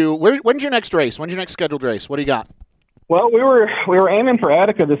is to when's your next race? When's your next scheduled race? What do you got? Well, we were aiming for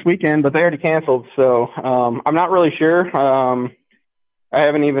Attica this weekend, but they already canceled, so I'm not really sure. I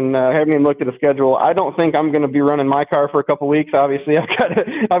haven't even looked at the schedule. I don't think I'm going to be running my car for a couple weeks. Obviously, I've got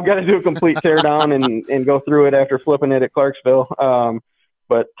to do a complete teardown and go through it after flipping it at Clarksville.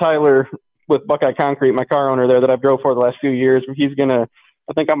 But Tyler with Buckeye Concrete, my car owner there that I've drove for the last few years, I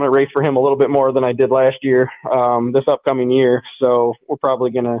think I'm going to race for him a little bit more than I did last year, this upcoming year. So I'll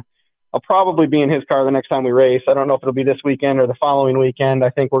probably be in his car the next time we race. I don't know if it'll be this weekend or the following weekend. I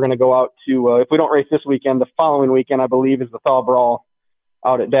think we're going to go out to, if we don't race this weekend, the following weekend, I believe, is the Thaw Brawl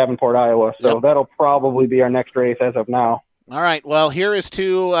out at Davenport, Iowa. So That'll probably be our next race as of now. All right. Well, here is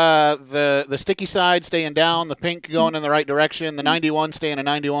to the sticky side staying down, the pink going in the right direction, the 91 staying a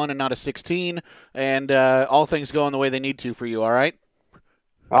 91 and not a 16, and all things going the way they need to for you, all right?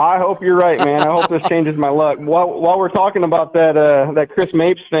 I hope you're right, man. I hope this changes my luck. While we're talking about that Chris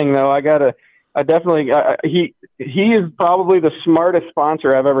Mapes thing, though, he is probably the smartest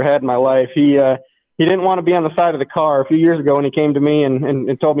sponsor I've ever had in my life. He didn't want to be on the side of the car a few years ago when he came to me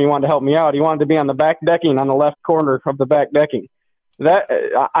and told me he wanted to help me out. He wanted to be on the back decking, on the left corner of the back decking. That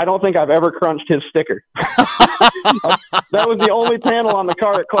I don't think I've ever crunched his sticker. That was the only panel on the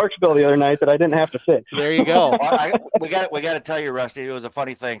car at Clarksville the other night that I didn't have to fix. There you go. We got to tell you, Rusty, it was a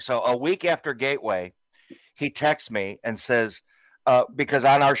funny thing. So a week after Gateway, he texts me and says, because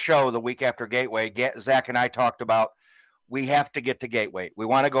on our show the week after Gateway, Zach and I talked about we have to get to Gateway. We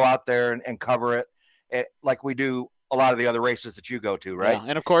want to go out there and cover it like we do a lot of the other races that you go to, right? Yeah.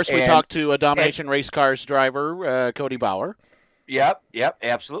 And of course, we talked to a Domination Race Cars driver, Cody Bauer. Yep,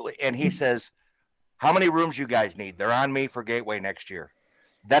 absolutely. And he says, how many rooms you guys need? They're on me for Gateway next year.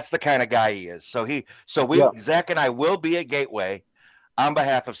 That's the kind of guy he is. Zach and I will be at Gateway on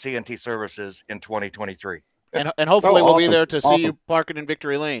behalf of CNT Services in 2023. And hopefully we'll be there to Awesome. see you parking in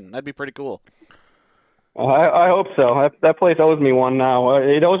Victory Lane. That'd be pretty cool. I hope so. That place owes me one now.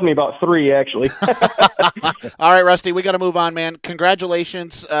 It owes me about 3, actually. All right, Rusty, we got to move on, man.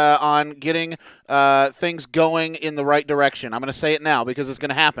 Congratulations on getting things going in the right direction. I'm going to say it now because it's going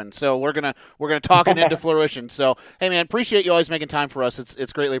to happen. So we're gonna talk it into fruition. So hey, man, appreciate you always making time for us.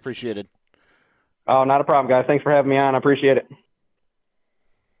 It's greatly appreciated. Oh, not a problem, guys. Thanks for having me on. I appreciate it.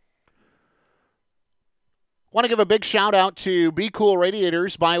 Want to give a big shout out to Be Cool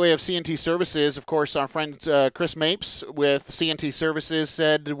Radiators by way of CNT Services. Of course, our friend Chris Mapes with CNT Services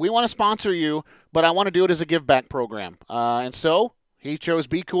said, we want to sponsor you, but I want to do it as a give back program. And so he chose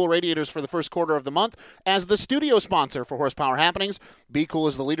Be Cool Radiators for the first quarter of the month as the studio sponsor for Horsepower Happenings. Be Cool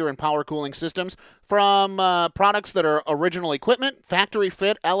is the leader in power cooling systems, from products that are original equipment, factory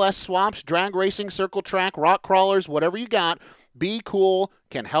fit, LS swaps, drag racing, circle track, rock crawlers, whatever you got. Be Cool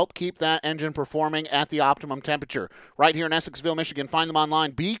can help keep that engine performing at the optimum temperature. Right here in Essexville, Michigan. Find them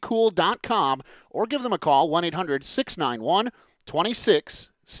online, becool.com, or give them a call,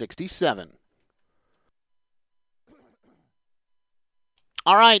 1-800-691-2667.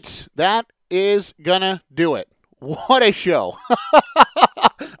 All right, that is going to do it. What a show.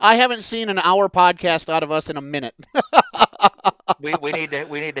 I haven't seen an hour podcast out of us in a minute. we need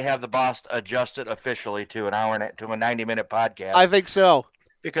to have the boss adjust it officially to a 90-minute podcast. I think so,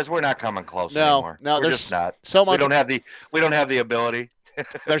 because we're not coming close anymore. No, we're just not. So much. We don't have the ability.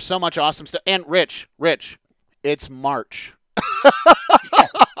 There's so much awesome stuff. And Rich, it's March.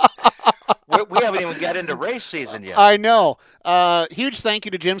 We haven't even got into race season yet. I know. Huge thank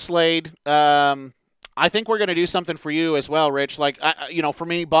you to Jim Slade. I think we're going to do something for you as well, Rich. Like, for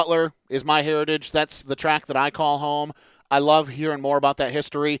me, Butler is my heritage. That's the track that I call home. I love hearing more about that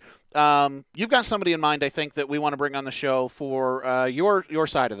history. You've got somebody in mind, I think, that we want to bring on the show for your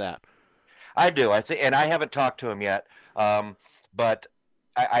side of that. I do. And I haven't talked to him yet. But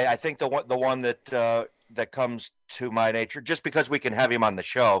I think the one that comes to my nature, just because we can have him on the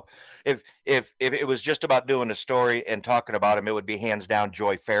show, if it was just about doing a story and talking about him, it would be hands down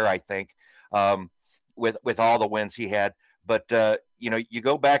Joy Fair, I think. With all the wins he had, but you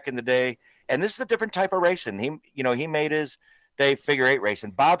go back in the day, and this is a different type of racing. He made his day figure 8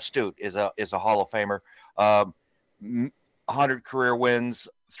 racing. Bob Stute is a Hall of Famer, 100 career wins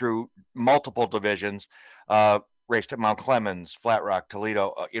through multiple divisions. Raced at Mount Clemens, Flat Rock,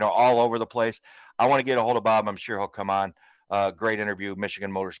 Toledo, all over the place. I want to get a hold of Bob. I'm sure he'll come on. Great interview,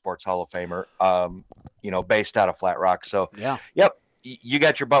 Michigan Motorsports Hall of Famer. Based out of Flat Rock. So yeah, yep. You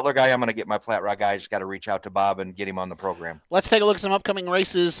got your Butler guy. I'm going to get my Flat Rock guy. I just got to reach out to Bob and get him on the program. Let's take a look at some upcoming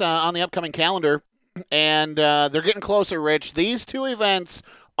races on the upcoming calendar. And they're getting closer, Rich. These 2 events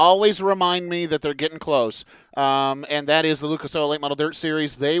always remind me that they're getting close, and that is the Lucas Oil Late Model Dirt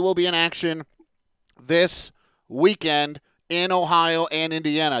Series. They will be in action this weekend in Ohio and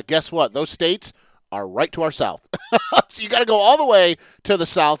Indiana. Guess what? Those states are right to our south. So you got to go all the way to the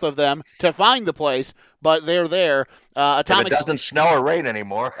south of them to find the place, but they're there. If it doesn't snow or rain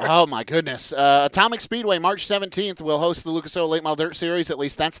anymore. Oh, my goodness. Atomic Speedway, March 17th, will host the Lucas Oil Late Model Dirt Series. At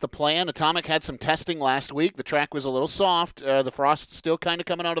least that's the plan. Atomic had some testing last week. The track was a little soft. The frost's still kind of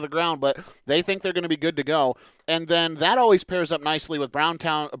coming out of the ground, but they think they're going to be good to go. And then that always pairs up nicely with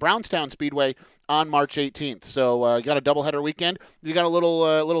Brownstown Speedway on March 18th. So you got a doubleheader weekend. You got a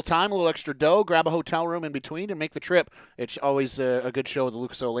little time, a little extra dough. Grab a hotel room in between and make the trip. It's always a good show with the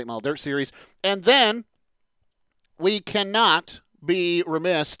Lucas Oil Late Model Dirt Series. And then we cannot be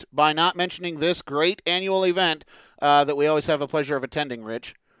remiss by not mentioning this great annual event that we always have the pleasure of attending,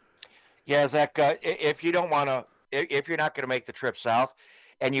 Rich. Yeah, Zach, if you don't want to, if you're not going to make the trip south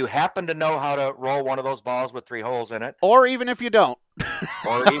and you happen to know how to roll one of those balls with 3 holes in it. Or even if you don't.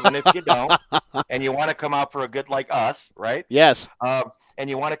 And you want to come out for a good, like us, right? Yes. And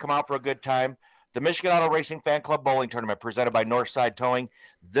you want to come out for a good time, the Michigan Auto Racing Fan Club Bowling Tournament presented by Northside Towing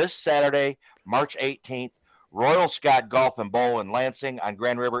this Saturday, March 18th. Royal Scott Golf and Bowl in Lansing on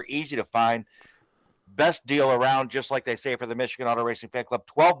Grand River. Easy to find. Best deal around, just like they say for the Michigan Auto Racing Fan Club.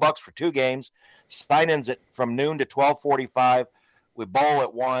 $12 for 2 games. Sign-ins from noon to 12:45. We bowl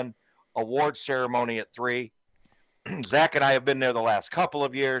at 1. Award ceremony at 3. Zach and I have been there the last couple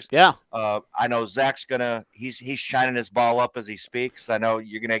of years. Yeah. I know Zach's he's shining his ball up as he speaks. I know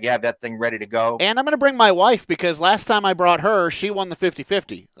you're going to have that thing ready to go. And I'm going to bring my wife because last time I brought her, she won the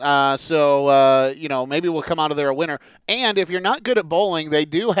 50-50. So maybe we'll come out of there a winner. And if you're not good at bowling, they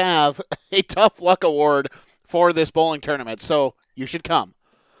do have a Tough Luck Award for this bowling tournament. So you should come.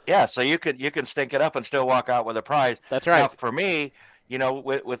 Yeah, so you can stink it up and still walk out with a prize. That's right. Now, for me,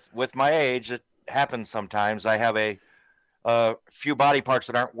 with my age, it happens sometimes. I have a few body parts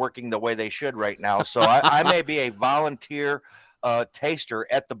that aren't working the way they should right now. So I may be a volunteer taster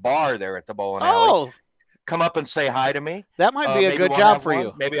at the bar there at the bowling alley. Come up and say hi to me. That might be a good job for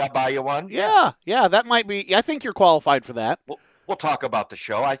you. Maybe I'll buy you one. Yeah, that might be. I think you're qualified for that. We'll talk about the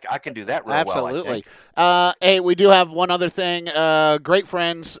show. I can do that real Absolutely. well, I think. Hey, we do have one other thing. Great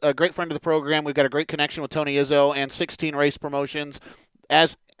friends, a great friend of the program. We've got a great connection with Tony Izzo and 16 Race Promotions.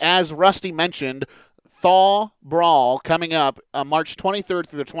 As Rusty mentioned, Thaw Brawl coming up March 23rd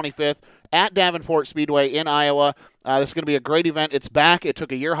through the 25th at Davenport Speedway in Iowa. This is going to be a great event. It's back. It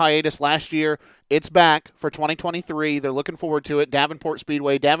took a year hiatus last year. It's back for 2023. They're looking forward to it. Davenport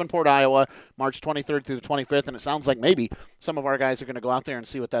Speedway, Davenport, Iowa, March 23rd through the 25th. And it sounds like maybe some of our guys are going to go out there and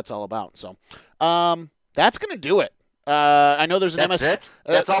see what that's all about. So that's going to do it. I know there's an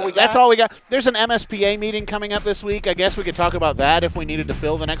That's all we got? That's all we got. There's an MSPA meeting coming up this week. I guess we could talk about that if we needed to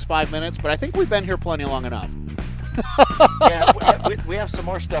fill the next 5 minutes, but I think we've been here plenty long enough. Yeah, we have some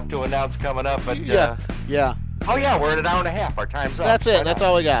more stuff to announce coming up. But yeah. Oh, yeah, we're at an hour and a half. Our time's up. That's it. That's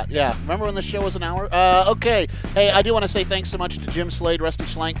all we got. Yeah. Remember when the show was an hour? Okay. Hey, I do want to say thanks so much to Jim Slade, Rusty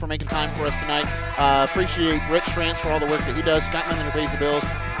Schlank for making time for us tonight. Appreciate Rich France for all the work that he does, Scott Miller who pays the bills.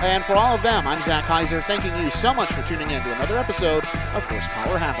 And for all of them, I'm Zach Heiser, thanking you so much for tuning in to another episode of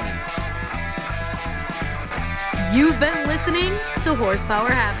Horsepower Happenings. You've been listening to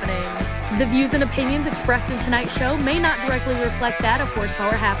Horsepower Happenings. The views and opinions expressed in tonight's show may not directly reflect that of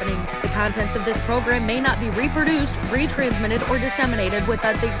Horsepower Happenings. The contents of this program may not be reproduced, retransmitted, or disseminated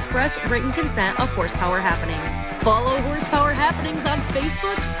without the express written consent of Horsepower Happenings. Follow Horsepower Happenings on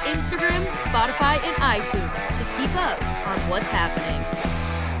Facebook, Instagram, Spotify, and iTunes to keep up on what's happening.